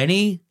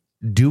any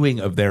doing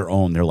of their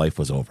own, their life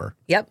was over.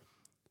 Yep.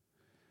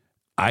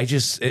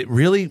 It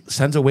really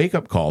sends a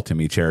wake-up call to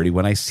me, Charity,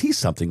 when I see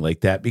something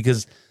like that,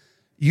 because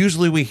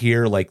usually we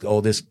hear like, oh,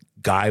 this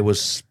guy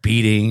was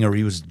speeding or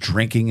he was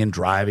drinking and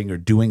driving or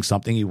doing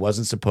something he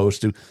wasn't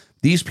supposed to.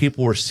 These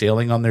people were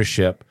sailing on their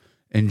ship,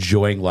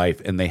 enjoying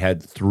life, and they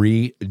had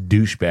 3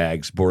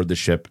 douchebags board the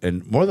ship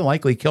and more than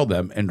likely kill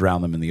them and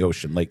drown them in the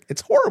ocean. Like,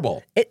 it's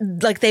horrible.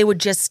 Like they would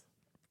just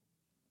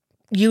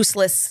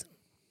useless,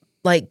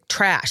 like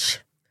trash.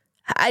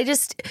 I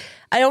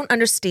don't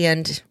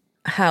understand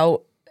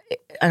how,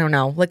 I don't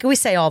know. Like we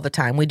say all the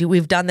time,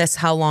 we've done this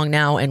how long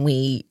now, and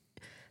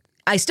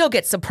I still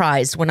get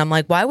surprised when I'm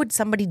like, why would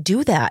somebody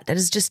do that? That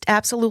is just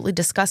absolutely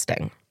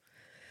disgusting.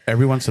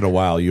 Every once in a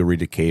while you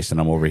read a case and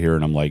I'm over here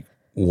and I'm like,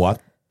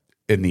 what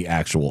in the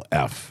actual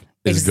F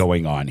is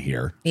going on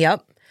here?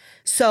 Yep.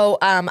 So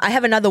I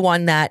have another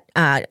one that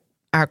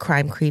our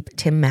crime creep,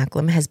 Tim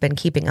Macklem, has been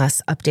keeping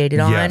us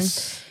updated on.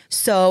 Yes.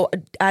 So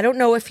I don't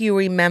know if you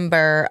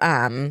remember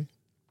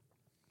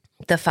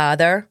the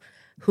father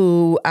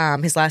who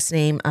his first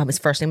name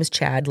is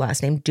Chad,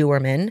 last name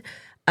Duerman,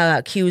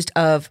 accused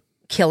of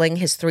killing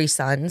his 3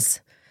 sons.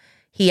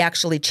 He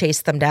actually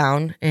chased them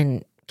down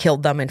and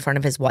killed them in front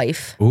of his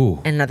wife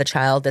and another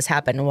child. This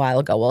happened a while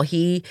ago. Well,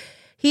 he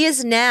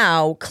is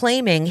now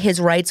claiming his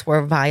rights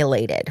were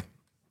violated.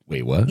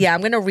 Wait, what? Yeah,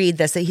 I'm going to read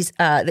this.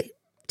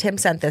 Tim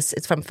sent this.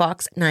 It's from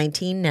Fox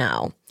 19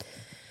 now.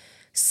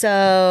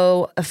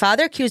 So, a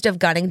father accused of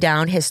gunning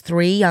down his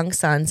 3 young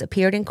sons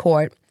appeared in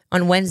court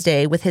on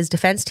Wednesday with his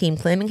defense team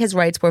claiming his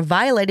rights were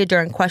violated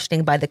during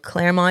questioning by the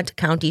Claremont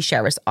County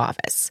Sheriff's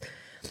Office.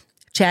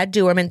 Chad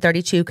Duerman,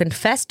 32,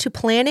 confessed to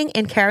planning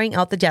and carrying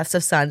out the deaths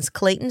of sons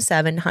Clayton,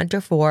 7, Hunter,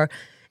 4,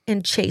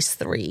 and Chase,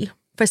 3,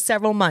 for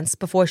several months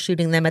before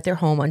shooting them at their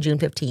home on June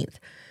 15th,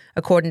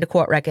 according to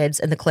court records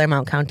in the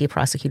Claremont County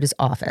Prosecutor's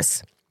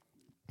Office.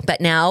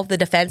 But now the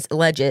defense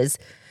alleges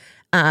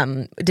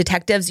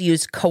detectives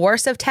used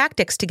coercive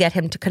tactics to get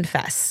him to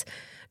confess.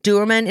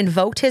 Duerman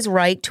invoked his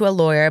right to a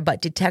lawyer,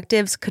 but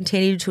detectives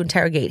continued to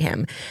interrogate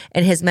him,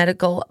 and his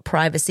medical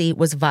privacy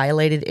was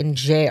violated in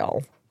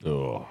jail.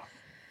 Ugh.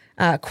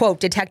 Quote,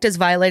 detectives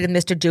violated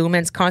Mr.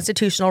 Duerman's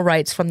constitutional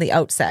rights from the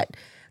outset,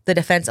 the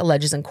defense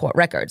alleges in court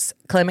records.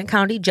 Clement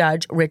County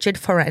Judge Richard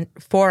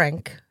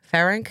Ferenc,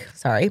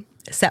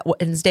 set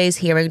Wednesday's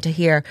hearing to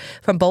hear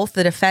from both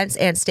the defense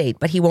and state,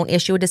 but he won't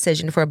issue a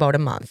decision for about a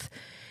month.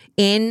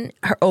 In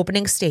her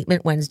opening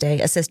statement Wednesday,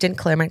 Assistant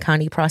Claremont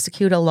County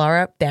Prosecutor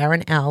Laura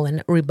Barron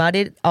Allen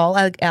rebutted all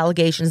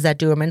allegations that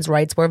Duerman's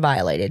rights were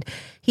violated.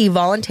 He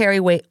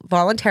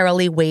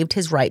voluntarily waived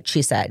his right,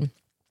 she said.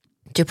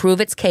 To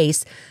prove its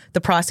case,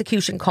 the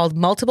prosecution called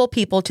multiple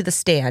people to the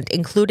stand,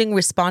 including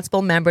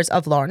responsible members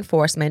of law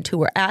enforcement who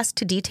were asked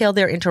to detail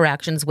their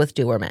interactions with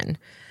Duerman.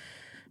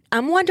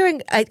 I'm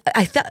wondering, I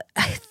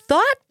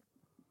thought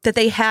that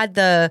they had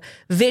the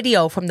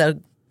video from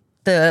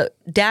the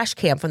dash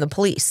cam from the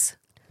police.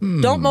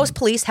 Don't most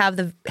police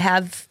have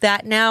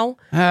that now?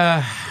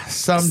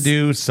 Some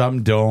do,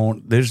 some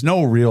don't. There's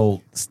no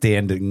real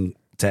standing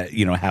to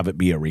have it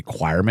be a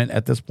requirement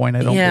at this point,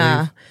 I don't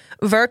believe.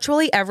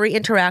 Virtually every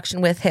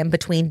interaction with him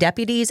between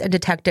deputies and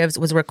detectives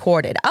was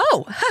recorded.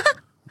 Oh,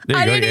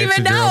 I didn't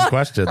even know.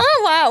 Question.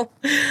 Oh,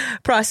 wow.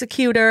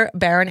 Prosecutor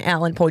Barron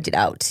Allen pointed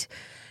out.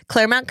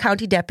 Claremont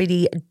County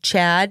Deputy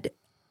Chad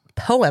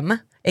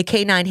Poem, a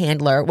K-9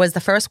 handler, was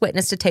the first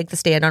witness to take the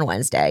stand on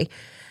Wednesday.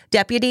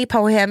 Deputy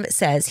Poem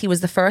says he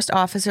was the first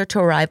officer to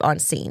arrive on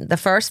scene. The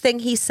first thing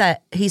he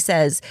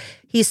says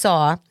he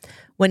saw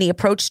when he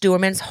approached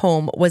Duerman's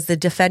home was the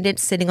defendant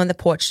sitting on the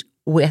porch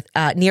with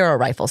near a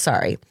rifle.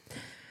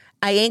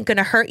 I ain't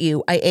gonna hurt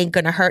you. I ain't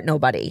gonna hurt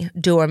nobody,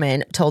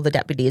 Duerman told the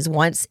deputies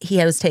once he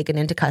was taken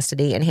into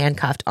custody and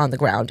handcuffed on the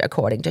ground,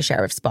 according to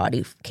sheriff's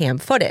body cam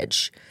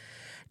footage.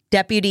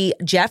 Deputy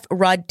Jeff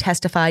Rudd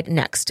testified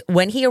next.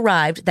 When he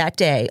arrived that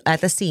day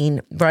at the scene,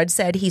 Rudd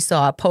said he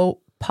saw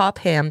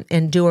Popham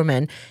and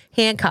Duerman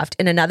handcuffed,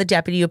 and another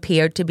deputy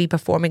appeared to be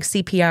performing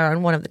CPR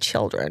on one of the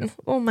children.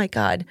 Oh, my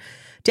God.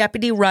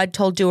 Deputy Rudd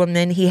told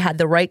Duerman he had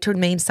the right to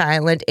remain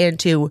silent and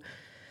to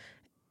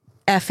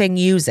effing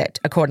use it,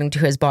 according to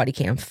his body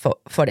cam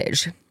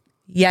footage.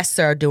 Yes,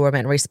 sir,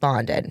 Duerman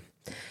responded.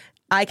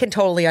 I can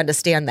totally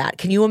understand that.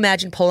 Can you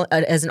imagine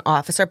as an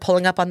officer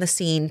pulling up on the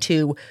scene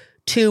to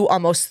 2,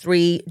 almost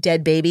 3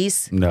 dead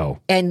babies? No.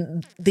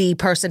 And the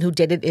person who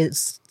did it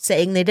is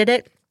saying they did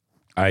it?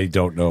 I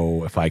don't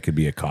know if I could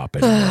be a cop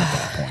anymore at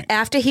that point.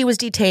 After he was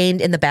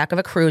detained in the back of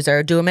a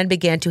cruiser, Duerman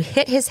began to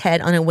hit his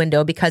head on a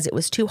window because it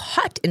was too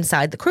hot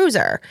inside the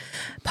cruiser.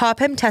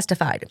 Popham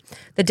testified.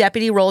 The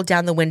deputy rolled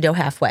down the window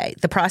halfway.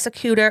 The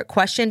prosecutor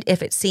questioned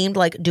if it seemed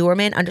like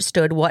Duerman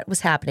understood what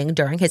was happening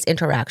during his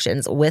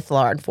interactions with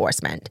law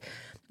enforcement.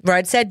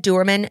 Rudd said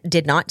Duerman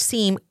did not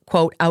seem,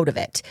 quote, out of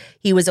it.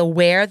 He was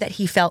aware that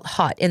he felt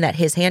hot and that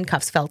his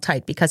handcuffs felt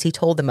tight because he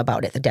told them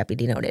about it, the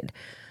deputy noted.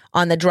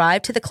 On the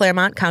drive to the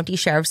Claremont County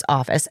Sheriff's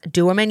Office,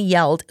 Duerman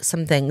yelled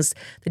some things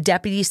the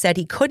deputy said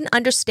he couldn't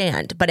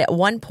understand, but at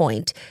one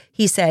point,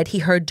 he said he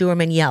heard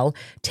Duerman yell,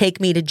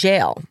 "Take me to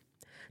jail."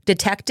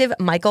 Detective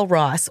Michael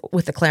Ross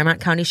with the Claremont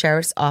County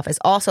Sheriff's Office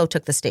also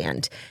took the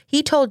stand.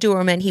 He told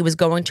Duerman he was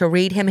going to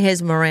read him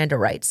his Miranda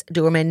rights.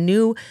 Duerman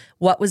knew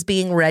what was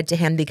being read to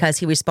him because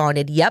he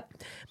responded, "Yep,"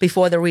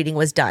 before the reading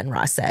was done,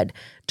 Ross said.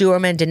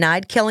 Duerman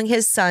denied killing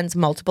his sons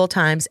multiple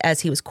times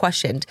as he was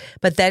questioned,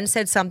 but then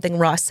said something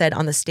Ross said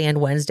on the stand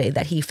Wednesday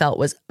that he felt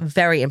was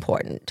very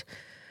important.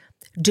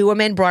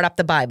 Duerman brought up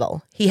the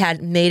Bible. He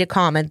had made a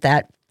comment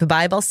that the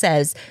Bible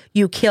says,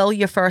 you kill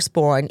your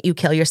firstborn, you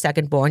kill your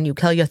secondborn, you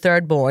kill your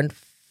thirdborn,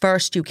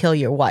 first you kill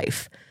your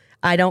wife.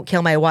 I don't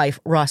kill my wife,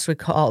 Ross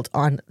recalled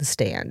on the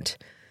stand.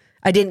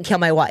 I didn't kill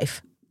my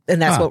wife,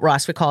 and that's what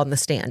Ross recalled on the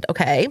stand.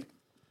 Okay.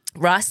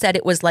 Ross said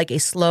it was like a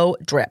slow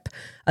drip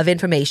of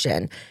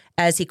information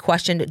as he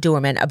questioned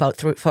Duerman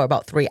for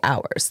about 3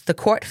 hours. The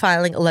court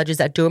filing alleges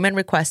that Duerman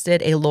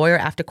requested a lawyer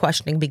after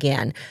questioning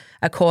began,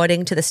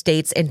 according to the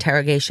state's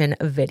interrogation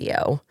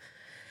video.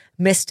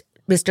 Mr.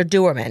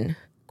 Duerman,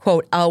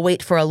 quote, "I'll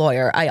wait for a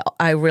lawyer.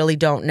 I really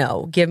don't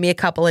know. Give me a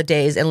couple of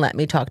days and let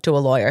me talk to a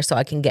lawyer so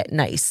I can get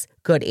nice,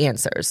 good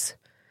answers."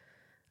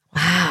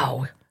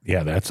 Wow.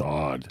 Yeah, that's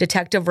odd.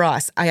 Detective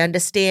Ross, I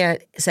understand.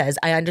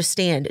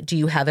 Do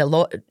you have a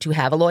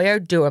lawyer?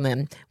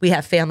 Duerman, we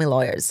have family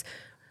lawyers.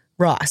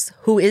 Ross,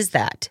 who is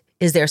that?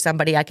 Is there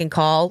somebody I can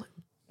call?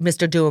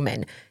 Mr.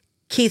 Duerman,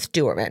 Keith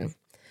Duerman.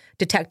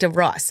 Detective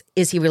Ross,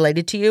 is he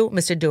related to you?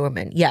 Mr.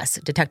 Duerman, yes.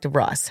 Detective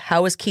Ross,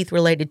 how is Keith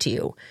related to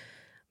you?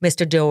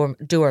 Mr.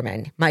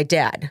 Duerman, my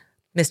dad.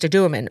 Mr.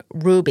 Duerman,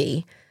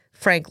 Ruby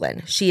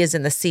Franklin. She is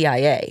in the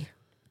CIA.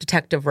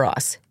 Detective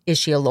Ross, is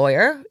she a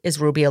lawyer? Is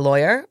Ruby a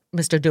lawyer?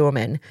 Mr.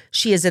 Duerman,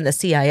 she is in the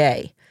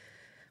CIA.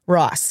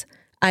 Ross,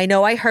 I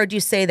know I heard you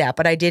say that,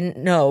 but I didn't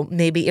know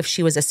maybe if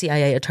she was a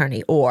CIA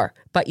attorney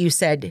but you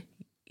said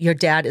your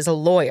dad is a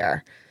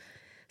lawyer.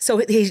 So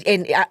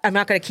and I'm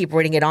not going to keep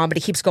reading it on, but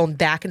he keeps going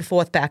back and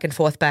forth, back and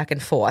forth, back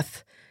and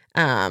forth.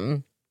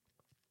 And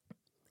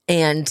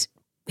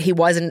he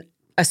wasn't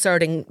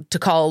asserting to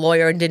call a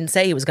lawyer and didn't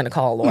say he was going to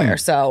call a lawyer.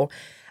 So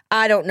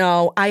I don't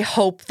know. I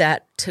hope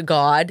that to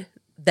God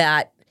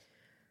that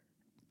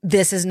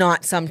this is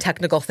not some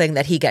technical thing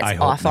that he gets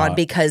off on,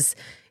 because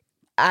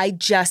I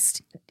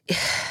just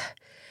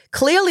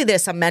clearly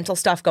there's some mental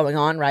stuff going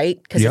on,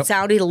 right? Because it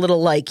sounded a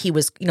little like he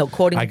was,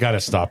 quoting. I got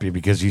to stop you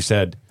because you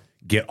said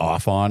get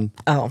off on.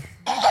 Oh.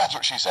 That's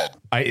what she said.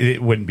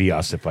 It wouldn't be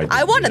us if I did.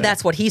 I wanted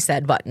that's what he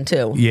said button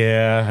too.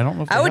 Yeah, I don't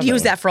know if I would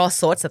use that for all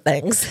sorts of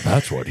things.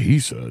 That's what he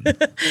said.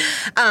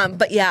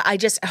 But yeah, I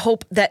just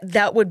hope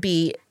that would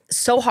be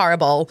so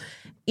horrible,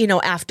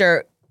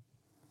 after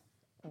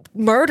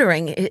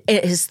murdering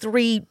his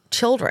 3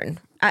 children.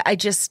 I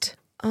just,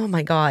 oh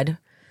my God.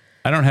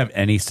 I don't have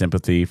any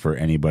sympathy for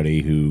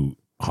anybody who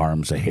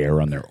harms a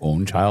hair on their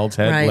own child's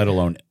head, let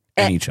alone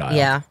any child.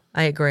 Yeah,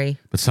 I agree.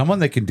 But someone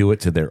that can do it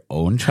to their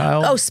own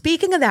child. Oh,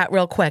 speaking of that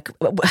real quick,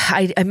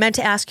 I meant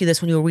to ask you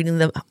this when you were reading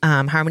the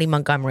Harmony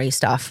Montgomery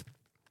stuff.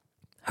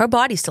 Her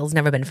body still has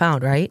never been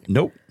found, right?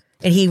 Nope.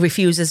 And he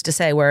refuses to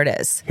say where it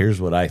is.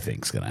 Here's what I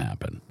think is going to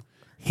happen.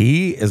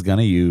 He is going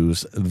to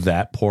use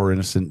that poor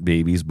innocent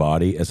baby's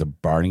body as a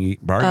bargaining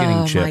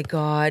chip. Oh my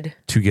God.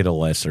 To get a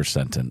lesser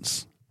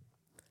sentence.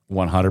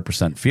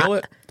 100% feel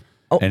it.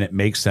 And it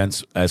makes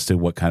sense as to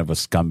what kind of a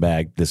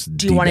scumbag this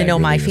Do you want to know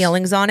my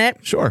feelings on it?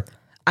 Sure.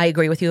 I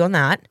agree with you on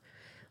that.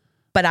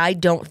 But I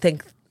don't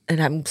think,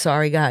 and I'm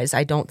sorry, guys,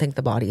 I don't think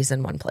the body's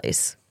in one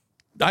place.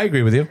 I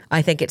agree with you.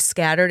 I think it's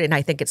scattered, and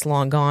I think it's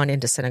long gone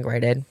and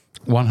disintegrated.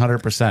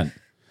 100%.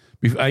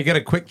 I got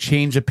a quick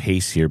change of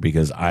pace here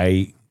because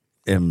I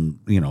am,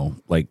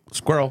 like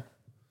squirrel.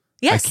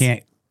 Yes.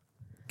 I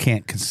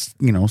can't,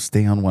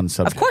 stay on one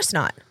subject. Of course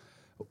not.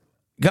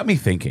 Got me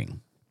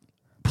thinking.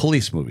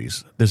 Police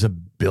movies. There's a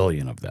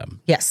billion of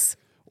them. Yes.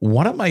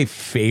 One of my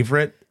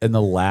favorite in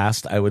the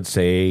last, I would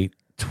say,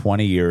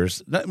 20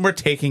 years, we're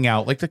taking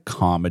out like the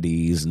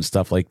comedies and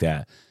stuff like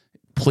that.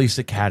 Police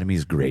Academy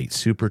is great.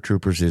 Super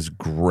Troopers is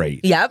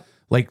great. Yep.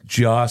 Like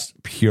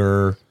just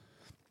pure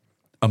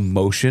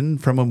emotion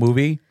from a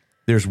movie.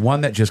 There's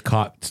one that just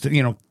caught,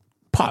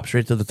 pops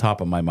right to the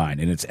top of my mind,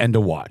 and it's End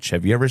of Watch.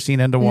 Have you ever seen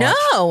End of Watch?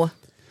 No.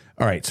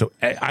 All right, so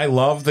I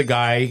love the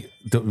guy.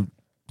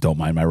 Don't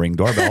mind my Ring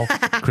doorbell.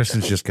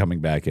 Kristen's just coming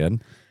back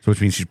in, so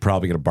which means she's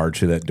probably going to barge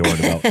through that door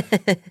in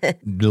about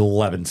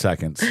 11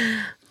 seconds.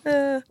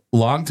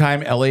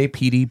 Longtime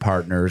LAPD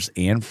partners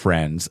and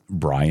friends,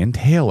 Brian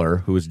Taylor,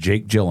 who is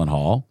Jake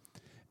Gyllenhaal,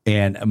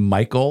 and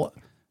Michael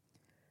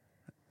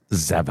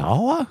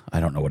Zavala, I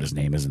don't know what his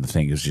name is in the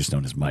thing, is just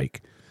known as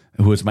Mike,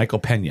 who is Michael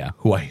Pena,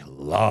 who I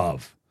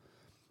love,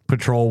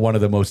 patrol one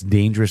of the most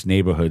dangerous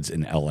neighborhoods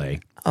in LA.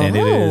 Oh. And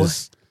it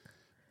is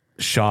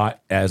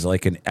shot as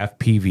like an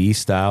FPV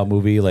style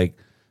movie, like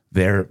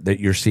that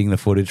you're seeing the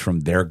footage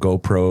from their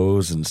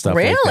GoPros and stuff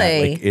like that.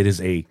 Like, it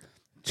is a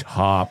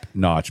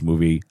top-notch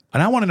movie.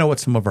 And I want to know what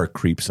some of our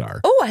creeps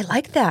are. Oh, I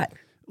like that.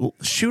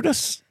 Shoot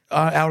us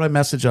out a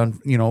message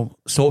on,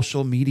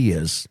 social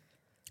medias.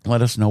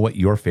 Let us know what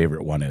your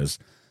favorite one is.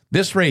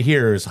 This right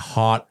here is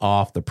hot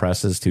off the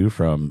presses, too,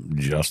 from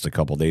just a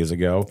couple days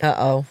ago.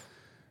 Uh-oh.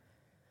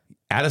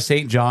 Out of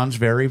St.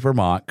 Johnsbury,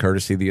 Vermont,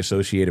 courtesy of the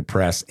Associated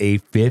Press, a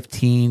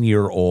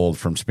 15-year-old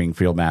from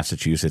Springfield,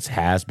 Massachusetts,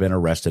 has been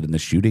arrested in the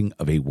shooting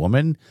of a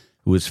woman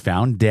who was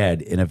found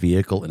dead in a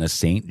vehicle in a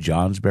St.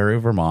 Johnsbury,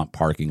 Vermont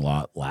parking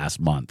lot last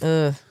month.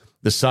 The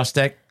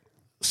suspect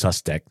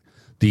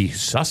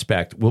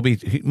will be,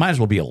 he might as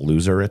well be a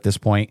loser at this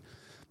point.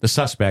 The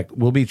suspect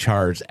will be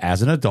charged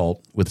as an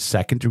adult with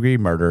second-degree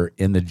murder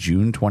in the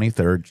June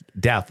 23rd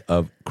death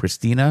of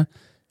Christina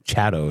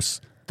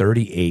Chados,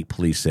 38,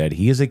 police said.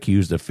 He is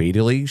accused of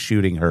fatally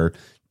shooting her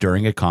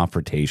during a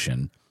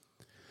confrontation.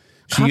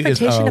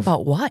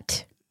 About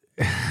what?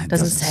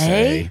 Doesn't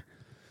say.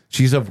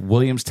 She's of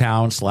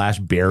Williamstown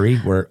 / Barrie,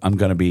 where I'm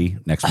going to be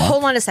next month.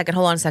 Hold on a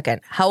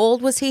second. How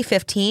old was he?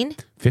 15?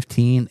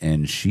 15,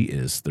 and she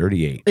is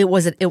 38.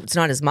 It's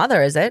not his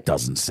mother, is it?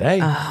 Doesn't say.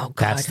 Oh,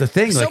 God. That's the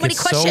thing. So many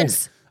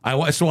questions.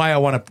 That's why I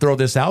want to throw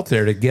this out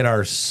there to get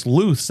our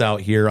sleuths out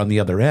here on the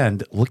other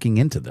end looking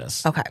into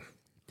this. Okay.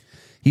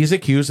 He's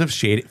accused of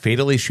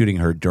fatally shooting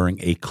her during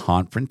a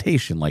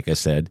confrontation, like I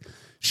said.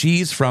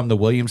 She's from the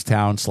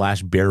Williamstown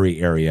 / Barrie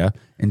area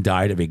and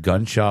died of a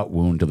gunshot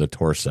wound to the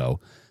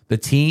torso. The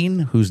teen,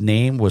 whose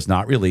name was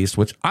not released,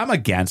 which I'm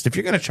against. If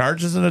you're going to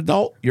charge as an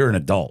adult, you're an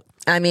adult.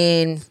 I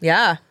mean,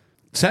 yeah.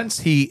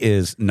 Since he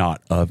is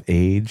not of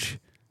age,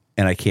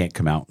 and I can't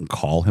come out and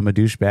call him a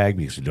douchebag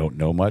because we don't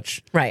know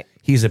much. Right.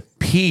 He's a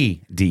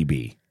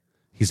PDB.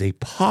 He's a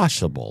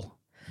possible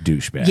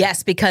douchebag.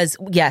 Yes, because,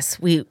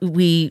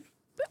 we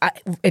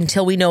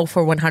until we know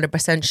for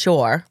 100%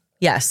 sure,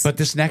 yes. But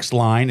this next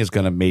line is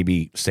going to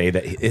maybe say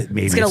that it's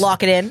going to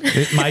lock it in.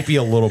 It might be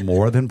a little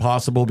more than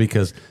possible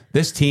because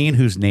this teen,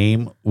 whose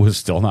name was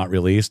still not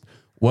released,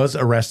 was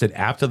arrested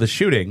after the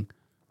shooting,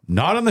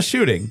 not on the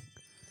shooting,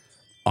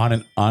 on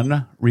an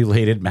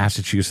unrelated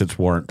Massachusetts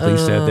warrant.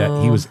 Police said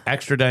that he was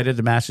extradited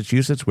to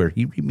Massachusetts, where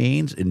he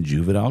remains in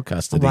juvenile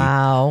custody.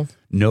 Wow.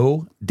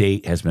 No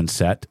date has been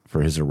set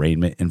for his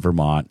arraignment in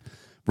Vermont.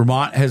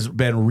 Vermont has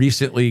been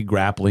recently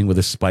grappling with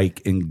a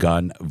spike in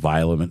gun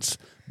violence.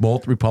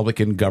 Both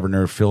Republican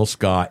Governor Phil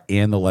Scott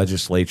and the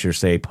legislature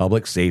say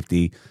public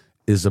safety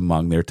is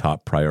among their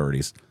top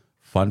priorities.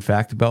 Fun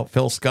fact about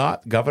Phil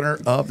Scott, governor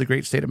of the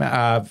great state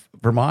of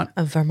Vermont.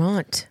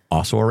 Vermont.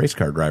 Also a race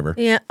car driver.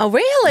 Yeah. Oh,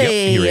 really? Yep.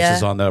 He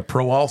races on the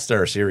Pro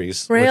All-Star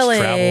Series, really?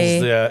 Which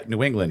travels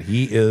New England.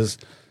 He is,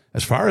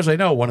 as far as I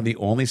know, one of the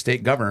only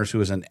state governors who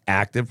is an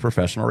active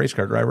professional race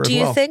car driver as well.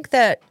 Do you think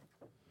that,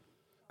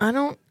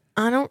 do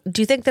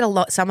you think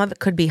that some of it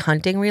could be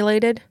hunting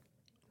related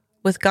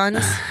with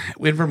guns?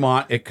 In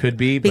Vermont, it could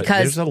be, but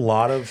because there's a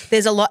lot.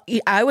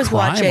 I was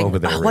watching, over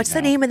there what's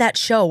the name of that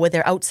show where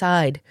they're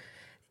outside?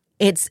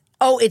 It's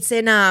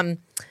in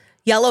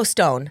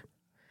Yellowstone.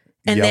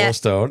 And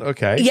Yellowstone,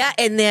 okay. Yeah,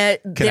 and they're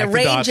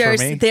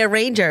rangers. They're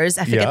rangers.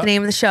 I forget the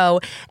name of the show,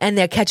 and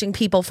they're catching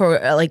people for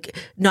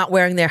not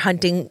wearing their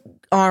hunting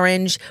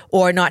orange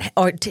or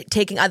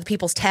taking other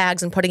people's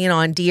tags and putting it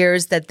on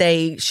deers that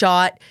they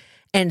shot.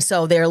 And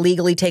so they're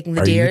illegally taking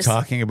the deers. Are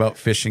you talking about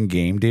fish and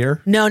game deer?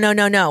 No.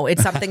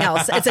 It's something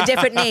else. It's a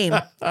different name.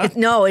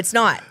 No, it's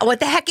not. What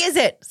the heck is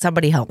it?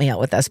 Somebody help me out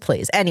with this,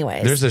 please.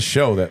 Anyways. There's a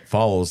show that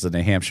follows the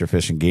New Hampshire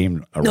Fish and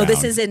Game around. No,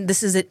 this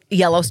is at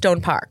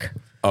Yellowstone Park.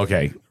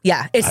 Okay.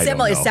 Yeah, it's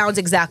similar. It sounds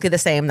exactly the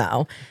same,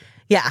 though.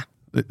 Yeah.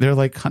 They're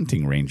like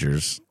hunting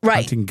rangers, right?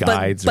 Hunting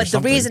guides. But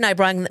the reason I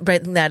bring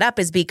that up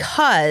is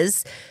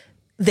because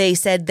they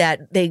said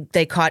that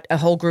they caught a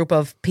whole group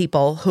of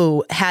people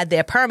who had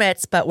their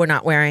permits but were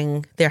not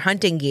wearing their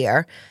hunting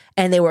gear,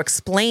 and they were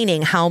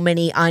explaining how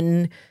many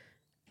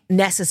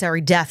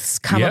unnecessary deaths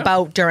come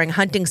about during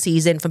hunting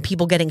season from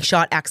people getting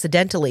shot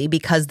accidentally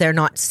because they're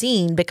not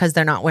seen because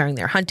they're not wearing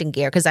their hunting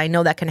gear. Because I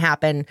know that can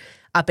happen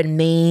up in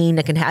Maine.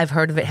 I've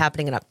heard of it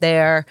happening up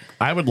there.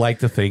 I would like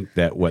to think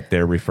that what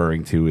they're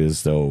referring to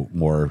is, though,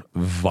 more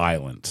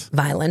violence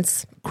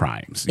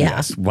crimes. Yeah.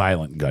 Yes,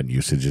 violent gun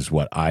usage is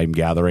what I'm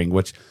gathering,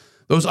 which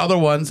those other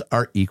ones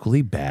are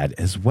equally bad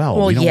as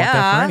well. We don't want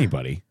that for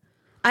anybody.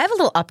 I have a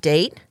little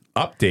update.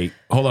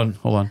 Hold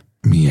on.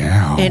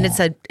 Meow. And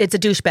it's a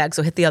douchebag,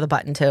 so hit the other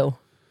button too.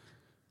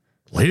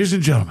 Ladies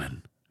and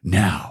gentlemen,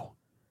 now.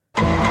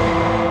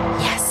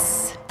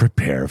 Yes.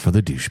 Prepare for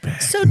the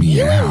douchebag. So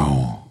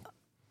meow.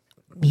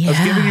 I was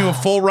giving you a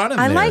full run in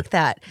there. I like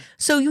that.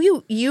 So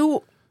you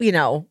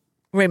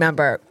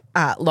remember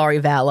Lori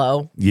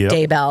Vallow, Yep.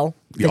 Daybell,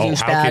 the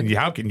douchebag.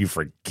 How can you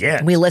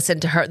forget? We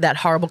listened to that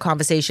horrible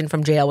conversation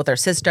from jail with her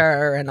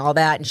sister and all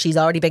that, and she's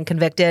already been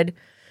convicted.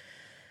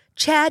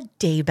 Chad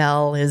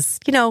Daybell is,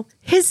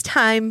 his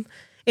time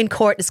in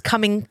court is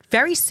coming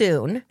very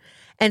soon.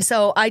 And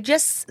so I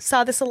just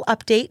saw this little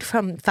update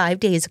from 5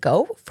 days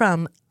ago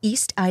from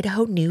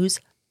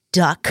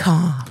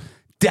EastIdahoNews.com.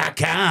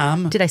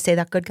 Did I say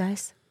that good,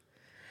 guys?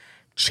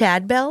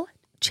 Chad Bell.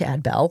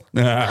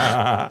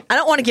 I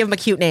don't want to give him a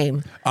cute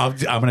name. I'm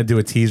going to do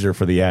a teaser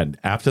for the end.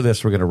 After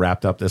this, we're going to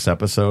wrap up this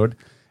episode.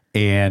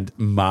 And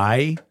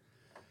I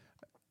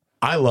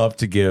love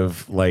to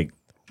give like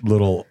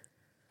little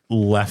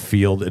left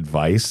field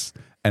advice.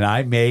 And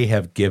I may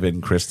have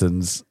given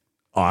Kristen's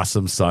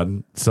awesome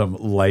son some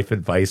life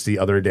advice the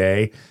other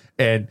day.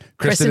 And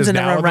Kristen's in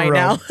the room right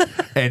now.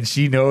 And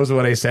she knows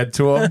what I said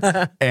to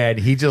him. And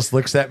he just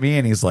looks at me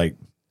and he's like,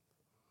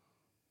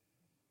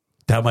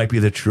 that might be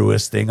the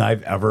truest thing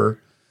I've ever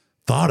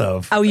thought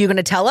of. Oh, you going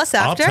to tell us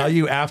after? I'll tell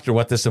you after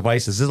what this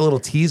advice is. This is a little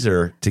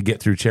teaser to get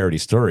through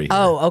Charity's story. Here.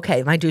 Oh,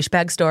 okay. My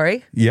douchebag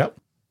story. Yep.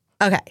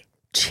 Okay.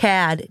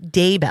 Chad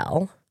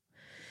Daybell.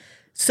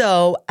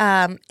 So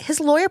his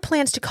lawyer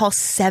plans to call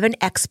 7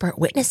 expert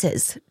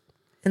witnesses,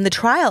 and the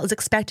trial is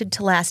expected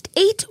to last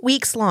 8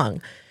 weeks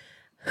long.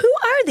 Who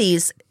are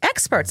these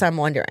experts, I'm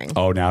wondering?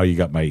 Oh, now you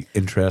got my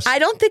interest. I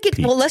don't think it.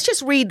 Well, let's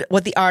just read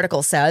what the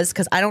article says,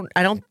 because I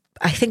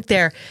think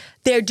they're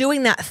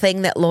doing that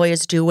thing that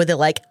lawyers do where they're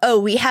like, oh,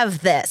 we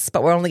have this,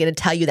 but we're only going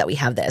to tell you that we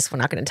have this. We're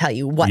not going to tell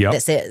you what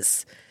this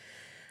is.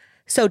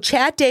 So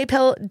Chad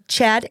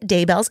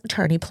Daybell's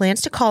attorney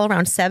plans to call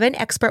around 7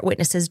 expert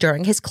witnesses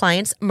during his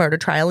client's murder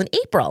trial in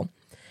April.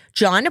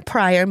 John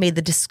Pryor made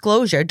the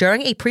disclosure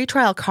during a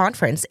pretrial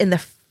conference in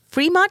the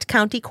Fremont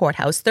County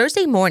Courthouse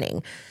Thursday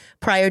morning.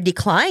 Pryor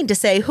declined to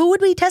say who would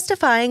be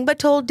testifying, but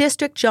told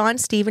District John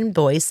Stephen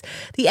Boyce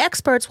the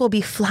experts will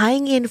be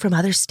flying in from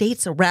other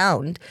states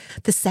around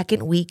the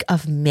second week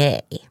of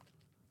May.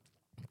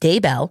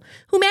 Daybell,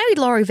 who married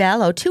Lori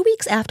Vallow 2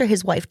 weeks after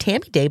his wife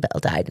Tammy Daybell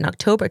died in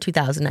October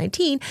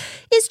 2019,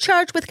 is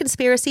charged with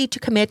conspiracy to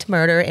commit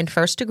murder and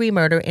first-degree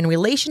murder in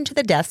relation to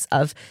the deaths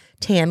of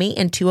Tammy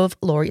and 2 of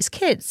Lori's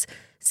kids,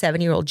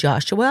 7-year-old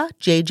Joshua,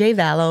 J.J.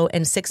 Vallow,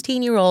 and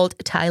 16-year-old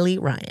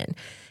Tylee Ryan.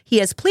 He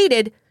has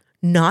pleaded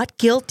not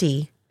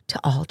guilty to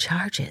all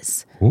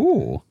charges.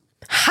 Ooh.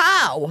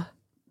 How?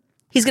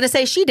 He's going to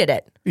say she did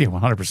it. Yeah,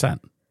 100%.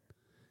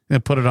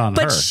 And put it on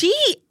her.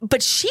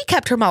 But she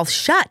kept her mouth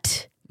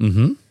shut.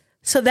 Mm-hmm.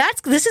 So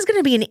this is going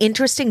to be an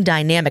interesting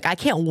dynamic. I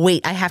can't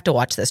wait. I have to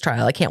watch this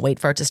trial. I can't wait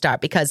for it to start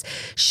because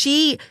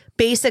she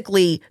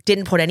basically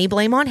didn't put any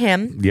blame on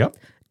him. Yep.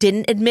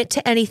 Didn't admit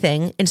to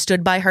anything and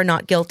stood by her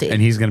not guilty.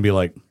 And he's going to be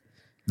like,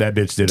 that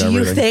bitch did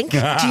everything. Do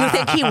you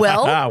think he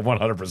will?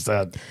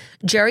 100%.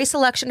 Jury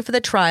selection for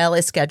the trial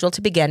is scheduled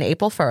to begin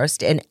April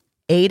 1st in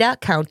Ada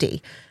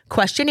County.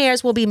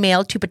 Questionnaires will be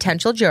mailed to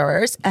potential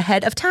jurors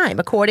ahead of time,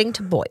 according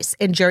to Boyce,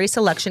 and jury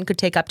selection could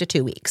take up to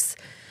 2 weeks.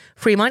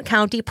 Fremont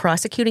County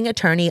prosecuting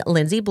attorney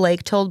Lindsay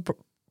Blake told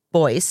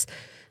Boyce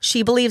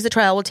she believes the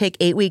trial will take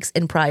 8 weeks,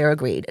 and Pryor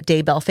agreed.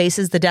 Daybell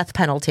faces the death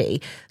penalty.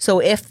 So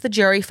if the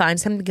jury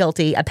finds him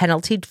guilty, a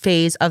penalty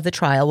phase of the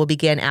trial will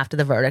begin after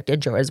the verdict,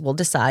 and jurors will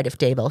decide if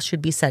Daybell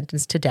should be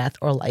sentenced to death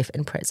or life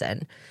in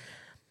prison.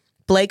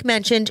 Blake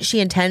mentioned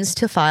she intends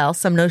to file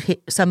some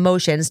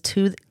motions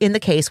in the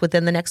case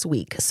within the next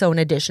week, so an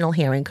additional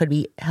hearing could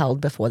be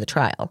held before the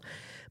trial.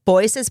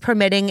 Boyce is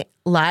permitting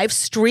live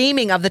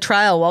streaming of the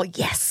trial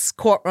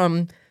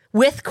courtroom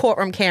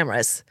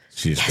cameras.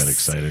 She just got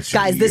excited.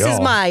 Guys, this is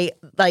my,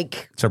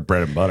 it's her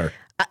bread and butter.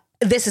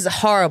 This is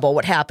horrible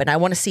what happened. I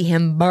want to see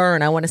him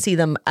burn. I want to see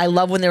them. I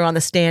love when they're on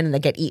the stand and they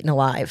get eaten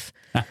alive.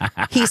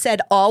 He said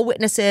all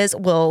witnesses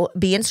will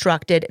be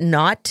instructed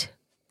not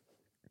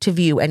to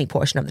view any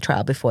portion of the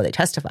trial before they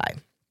testify.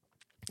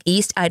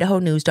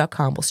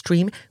 EastIdahoNews.com will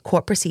stream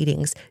court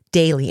proceedings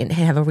daily and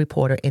have a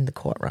reporter in the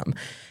courtroom.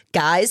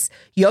 Guys,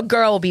 your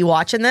girl will be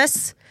watching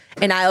this,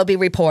 and I'll be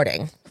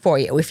reporting for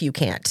you if you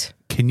can't.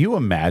 Can you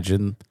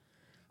imagine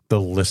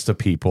the list of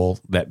people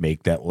that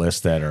make that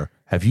list that are,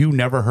 have you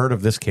never heard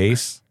of this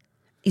case?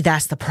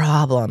 That's the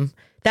problem.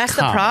 That's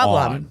the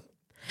problem. On.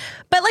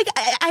 But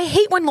I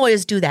hate when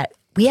lawyers do that.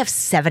 We have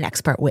 7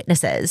 expert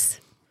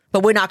witnesses,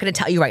 but we're not going to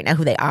tell you right now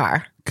who they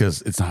are.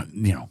 Because it's not,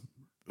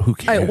 who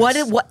cares? All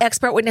right, what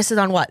expert witnesses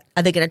on what?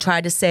 Are they going to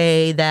try to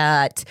say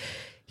that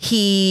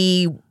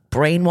he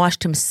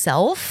brainwashed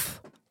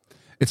himself?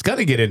 It's got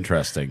to get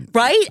interesting.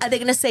 Right? Are they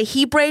going to say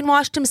he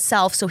brainwashed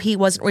himself so he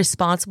wasn't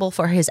responsible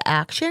for his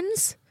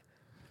actions?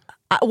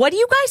 What do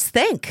you guys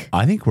think?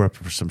 I think we're up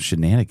for some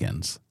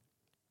shenanigans.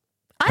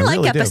 I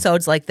like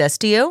episodes like this.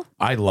 Do you?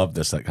 I love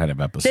this kind of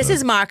episode.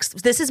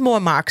 This is more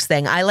Mark's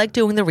thing. I like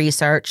doing the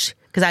research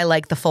because I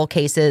like the full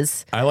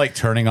cases. I like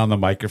turning on the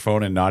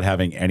microphone and not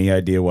having any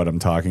idea what I'm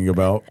talking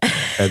about,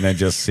 and then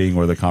just seeing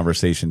where the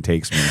conversation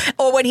takes me.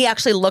 Or when he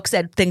actually looks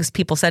at things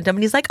people sent him,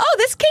 and he's like, "Oh,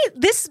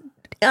 this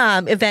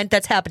event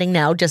that's happening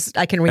now. Just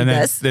I can read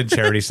this." Then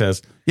Charity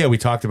says, "Yeah, we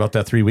talked about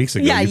that 3 weeks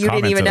ago. Yeah, you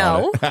didn't even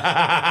know."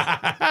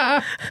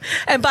 It.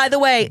 And by the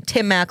way,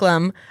 Tim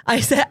Macklem, I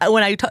said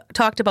when I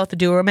talked about the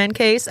Duerman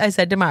case, I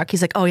said to Mark,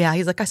 he's like, "Oh yeah,"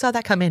 he's like, "I saw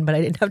that come in, but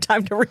I didn't have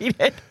time to read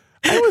it."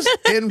 I was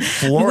in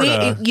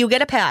Florida. You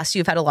get a pass.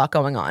 You've had a lot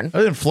going on. I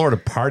was in Florida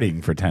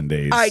partying for 10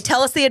 days. All right,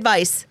 tell us the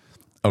advice.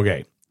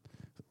 Okay.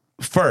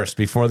 First,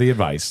 before the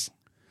advice.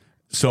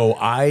 So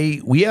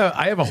I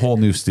have a whole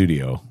new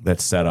studio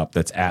that's set up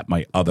that's at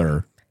my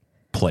other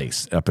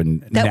place up in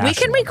that Nashua. we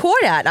can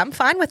record at. I'm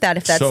fine with that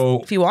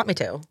if you want me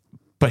to.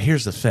 But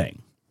here's the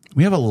thing.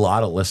 We have a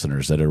lot of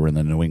listeners that are in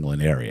the New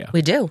England area.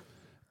 We do.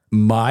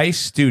 My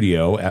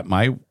studio at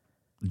my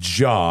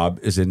job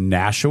is in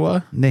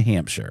Nashua, New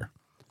Hampshire.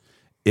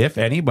 If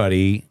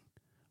anybody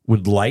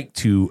would like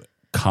to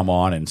come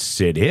on and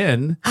sit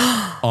in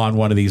on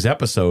one of these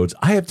episodes,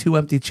 I have 2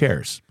 empty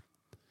chairs.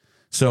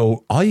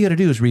 So all you got to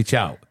do is reach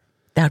out.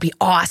 That would be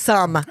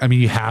awesome. I mean,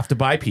 you have to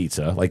buy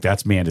pizza. Like,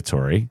 that's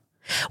mandatory.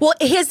 Well,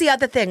 here's the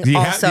other thing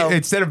also.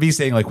 Instead of me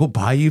saying, like, we'll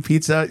buy you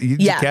pizza, you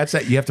catch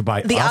that? You have to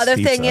buy the us other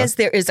pizza. thing is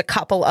there is a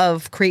couple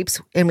of creeps,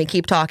 and we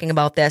keep talking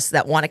about this,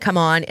 that want to come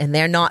on, and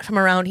they're not from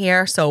around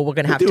here, so we're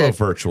going to have to do a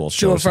virtual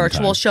show. Do a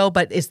virtual show,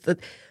 but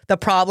the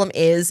problem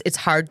is it's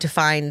hard to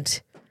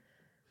find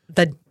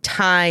the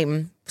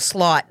time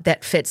slot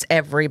that fits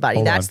everybody.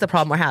 Hold That's on. the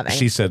problem we're having.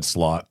 She said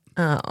slot.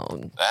 Oh,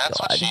 That's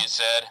God. what she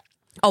said.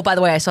 Oh, by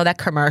the way, I saw that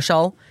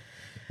commercial.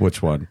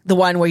 Which one? The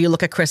one where you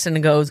look at Kristen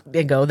and go,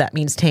 that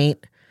means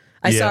taint.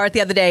 I saw it the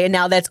other day, and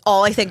now that's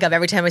all I think of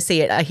every time I see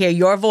it. I hear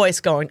your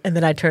voice going, and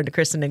then I turn to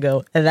Kristen and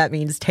go, and that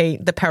means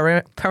taint. The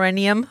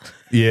perineum.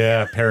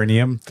 Yeah,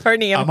 perineum.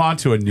 Perineum. I'm on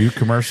to a new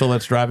commercial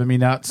that's driving me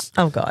nuts.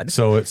 Oh, God.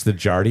 So it's the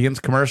Jardians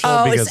commercial.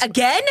 Oh, because it's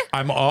again?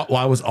 I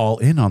was all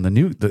in on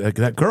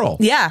that girl.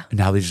 Yeah. And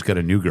now they just got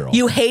a new girl.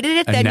 You hated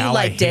it, and then now you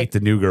liked I hate it. the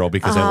new girl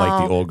because I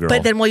like the old girl.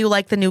 But then will you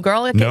like the new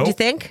girl? Nope. Do you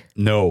think?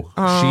 No.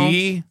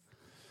 I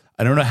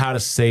don't know how to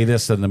say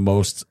this in the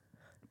most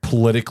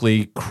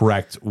politically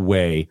correct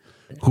way.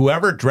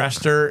 Whoever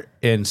dressed her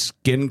in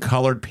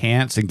skin-colored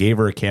pants and gave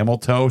her a camel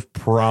toe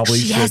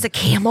She has a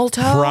camel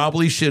toe?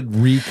 Probably should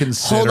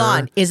reconsider. Hold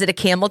on. Is it a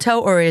camel toe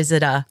or is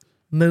it a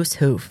moose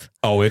hoof?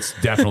 Oh, it's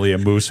definitely a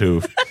moose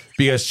hoof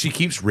because she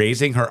keeps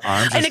raising her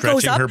arms and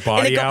stretching her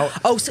body out.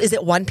 Oh, so is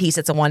it one piece?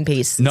 It's a one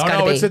piece. No,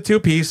 it's a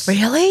 2-piece.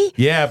 Really?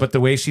 Yeah, but the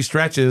way she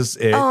stretches,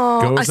 it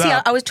goes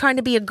up. I was trying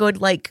to be a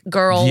good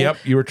girl. Yep,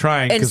 you were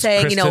trying. And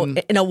saying, Kristen,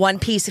 in a one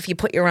piece, if you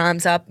put your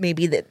arms up,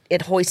 maybe that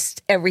it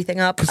hoists everything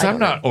up. Because I'm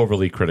not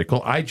overly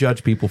critical. I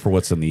judge people for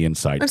what's on the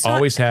inside.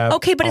 Always have.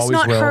 Okay, but it's always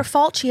not will. her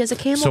fault. She has a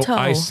camel toe. So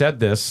I said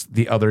this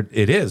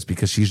it is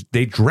because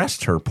they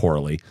dressed her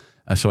poorly.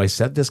 So I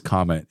said this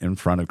comment in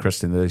front of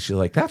Kristen. That she's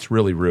like, "That's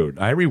really rude."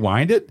 I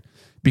rewind it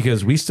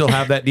because we still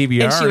have that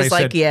DVR. And she was I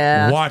like, said,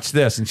 "Yeah, watch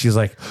this." And she's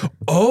like,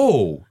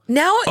 "Oh,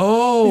 now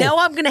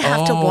I'm going to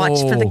have to watch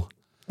for the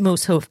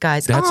moose hoof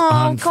guys." That's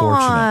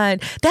unfortunate.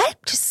 God. That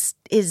just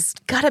is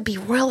got to be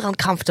real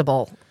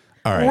uncomfortable.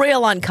 All right.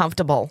 Real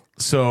uncomfortable.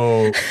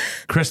 So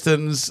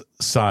Kristen's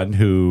son,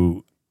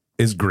 who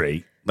is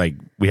great, like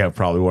we have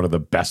probably one of the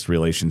best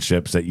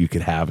relationships that you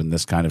could have in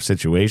this kind of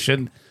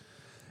situation.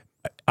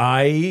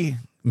 I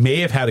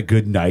may have had a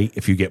good night,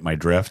 if you get my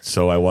drift.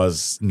 So I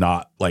was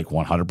not like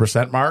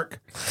 100%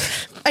 Mark.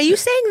 Are you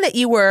saying that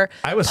you were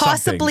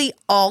possibly something.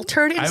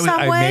 altered in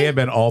some way? I may have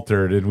been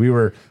altered, and we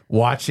were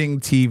watching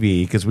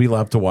TV because we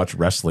love to watch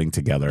wrestling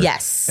together.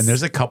 Yes. And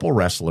there's a couple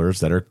wrestlers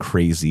that are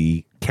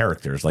crazy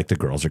characters, like the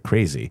girls are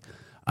crazy.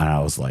 And I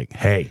was like,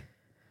 hey,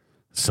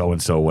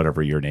 so-and-so,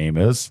 whatever your name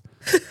is.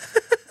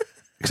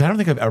 Because I don't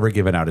think I've ever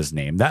given out his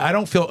name. That I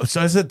don't feel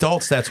so. As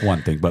adults, that's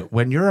one thing, but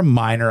when you're a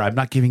minor, I'm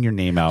not giving your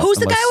name out. Who's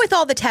the guy with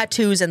all the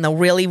tattoos and the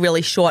really,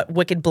 really short,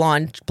 wicked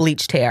blonde,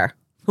 bleached hair?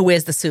 Who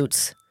wears the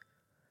suits?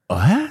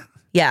 What?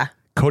 Yeah,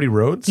 Cody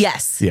Rhodes.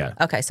 Yes. Yeah.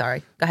 Okay.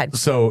 Sorry. Go ahead.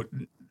 So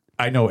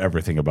I know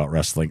everything about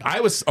wrestling.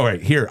 I was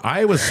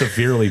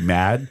severely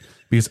mad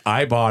because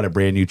I bought a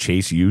brand new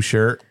Chase U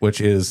shirt,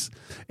 which is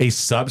a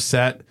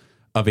subset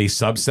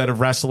of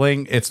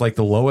wrestling. It's like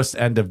the lowest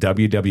end of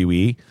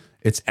WWE.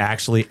 It's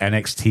actually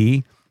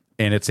NXT,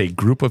 and it's a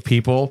group of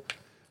people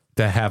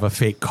that have a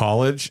fake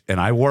college. And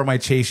I wore my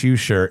Chase U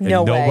shirt, and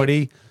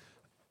nobody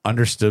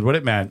understood what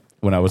it meant.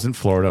 When I was in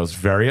Florida, I was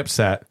very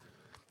upset.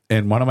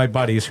 And one of my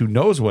buddies who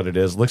knows what it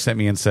is looks at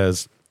me and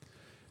says,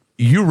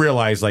 you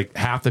realize like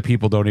half the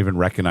people don't even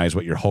recognize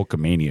what your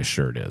Hulkamania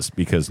shirt is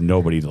because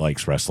nobody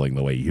likes wrestling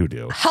the way you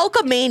do.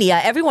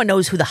 Hulkamania. Everyone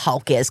knows who the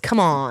Hulk is. Come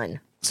on.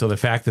 So the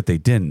fact that they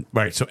didn't.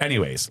 Right. So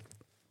anyways,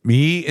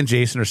 me and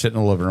Jason are sitting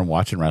in the living room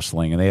watching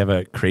wrestling, and they have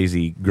a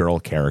crazy girl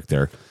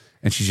character,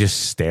 and she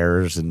just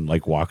stares and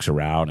like walks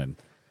around. And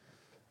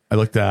I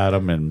looked at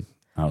him and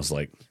I was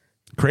like,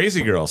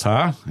 crazy girls,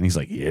 huh? And he's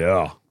like,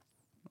 yeah.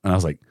 And I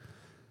was like,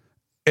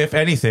 if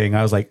anything,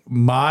 I was like,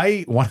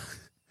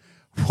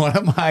 One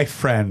of my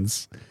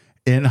friends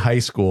in high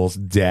school's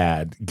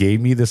dad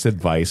gave me this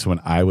advice when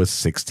I was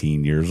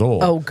 16 years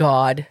old. Oh,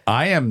 God.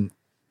 I am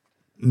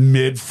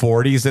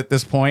mid-40s at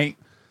this point,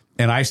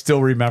 and I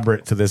still remember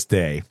it to this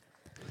day.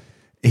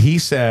 He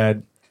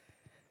said,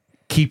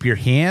 keep your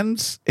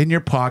hands in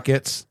your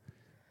pockets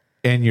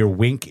and your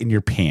wink in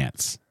your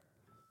pants.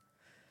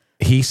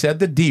 He said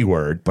the D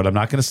word, but I'm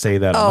not going to say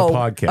that on the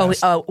podcast.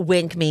 Oh,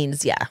 wink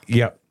means, yeah.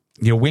 Yep.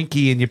 Your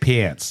winky in your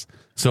pants.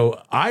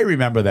 So I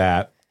remember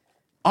that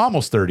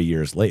almost 30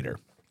 years later.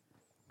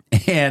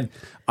 And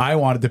I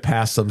wanted to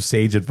pass some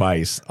sage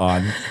advice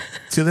on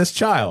to this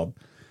child.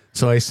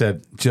 So I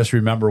said, just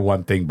remember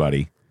one thing,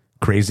 buddy.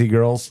 Crazy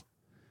girls,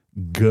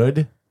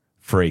 good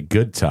for a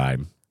good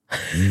time,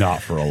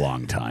 not for a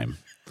long time.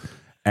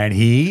 And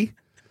he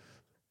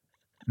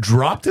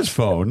dropped his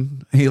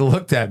phone. He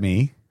looked at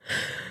me.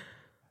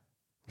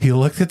 He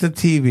looked at the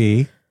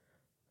TV.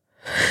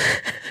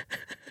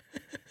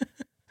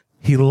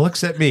 He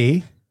looks at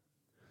me.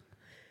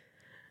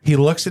 He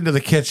looks into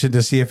the kitchen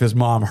to see if his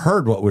mom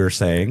heard what we were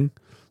saying,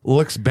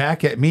 looks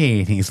back at me,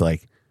 and he's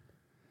like,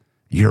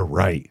 you're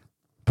right,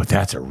 but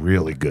that's a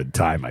really good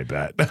time, I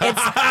bet. And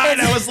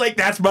I was like,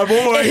 that's my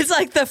boy. It's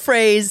like the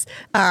phrase,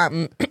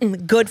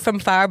 good from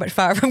far, but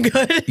far from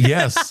good.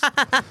 Yes.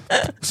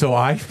 So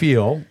I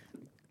feel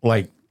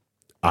like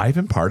I've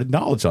imparted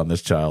knowledge on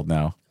this child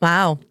now.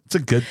 Wow. It's a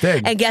good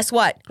thing. And guess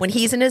what? When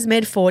he's in his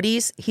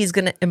mid-40s, he's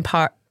going to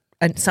impart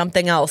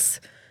something else.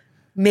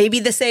 Maybe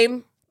the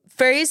same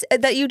phrase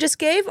that you just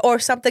gave or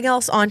something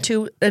else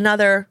onto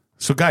another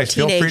So guys,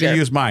 teenager. Feel free to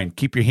use mine.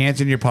 Keep your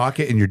hands in your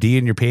pocket and your D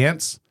in your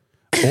pants.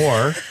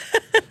 Or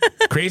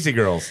crazy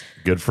girls,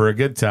 good for a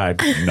good time,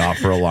 not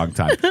for a long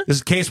time. This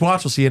is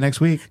Casewatch. We'll see you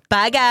next week.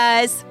 Bye,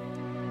 guys.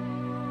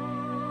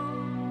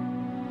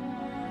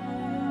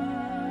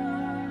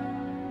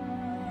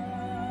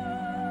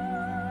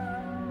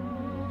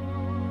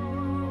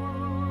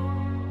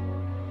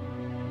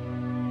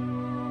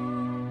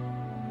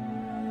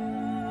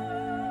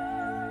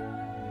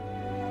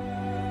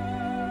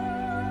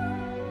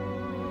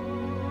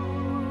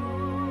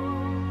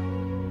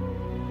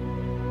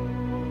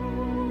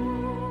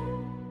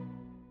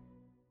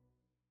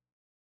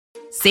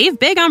 Save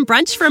big on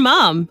brunch for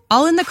mom,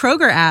 all in the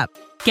Kroger app.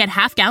 Get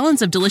half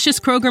gallons of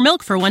delicious Kroger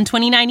milk for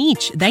 $1.29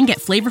 each. Then get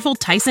flavorful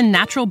Tyson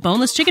natural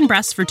boneless chicken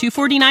breasts for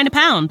 $2.49 a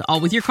pound, all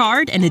with your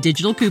card and a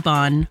digital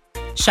coupon.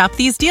 Shop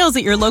these deals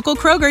at your local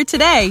Kroger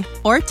today,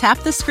 or tap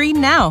the screen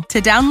now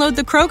to download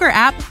the Kroger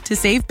app to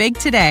save big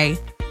today.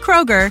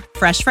 Kroger,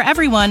 fresh for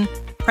everyone.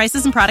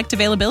 Prices and product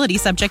availability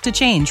subject to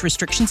change.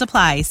 Restrictions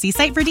apply. See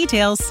site for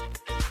details.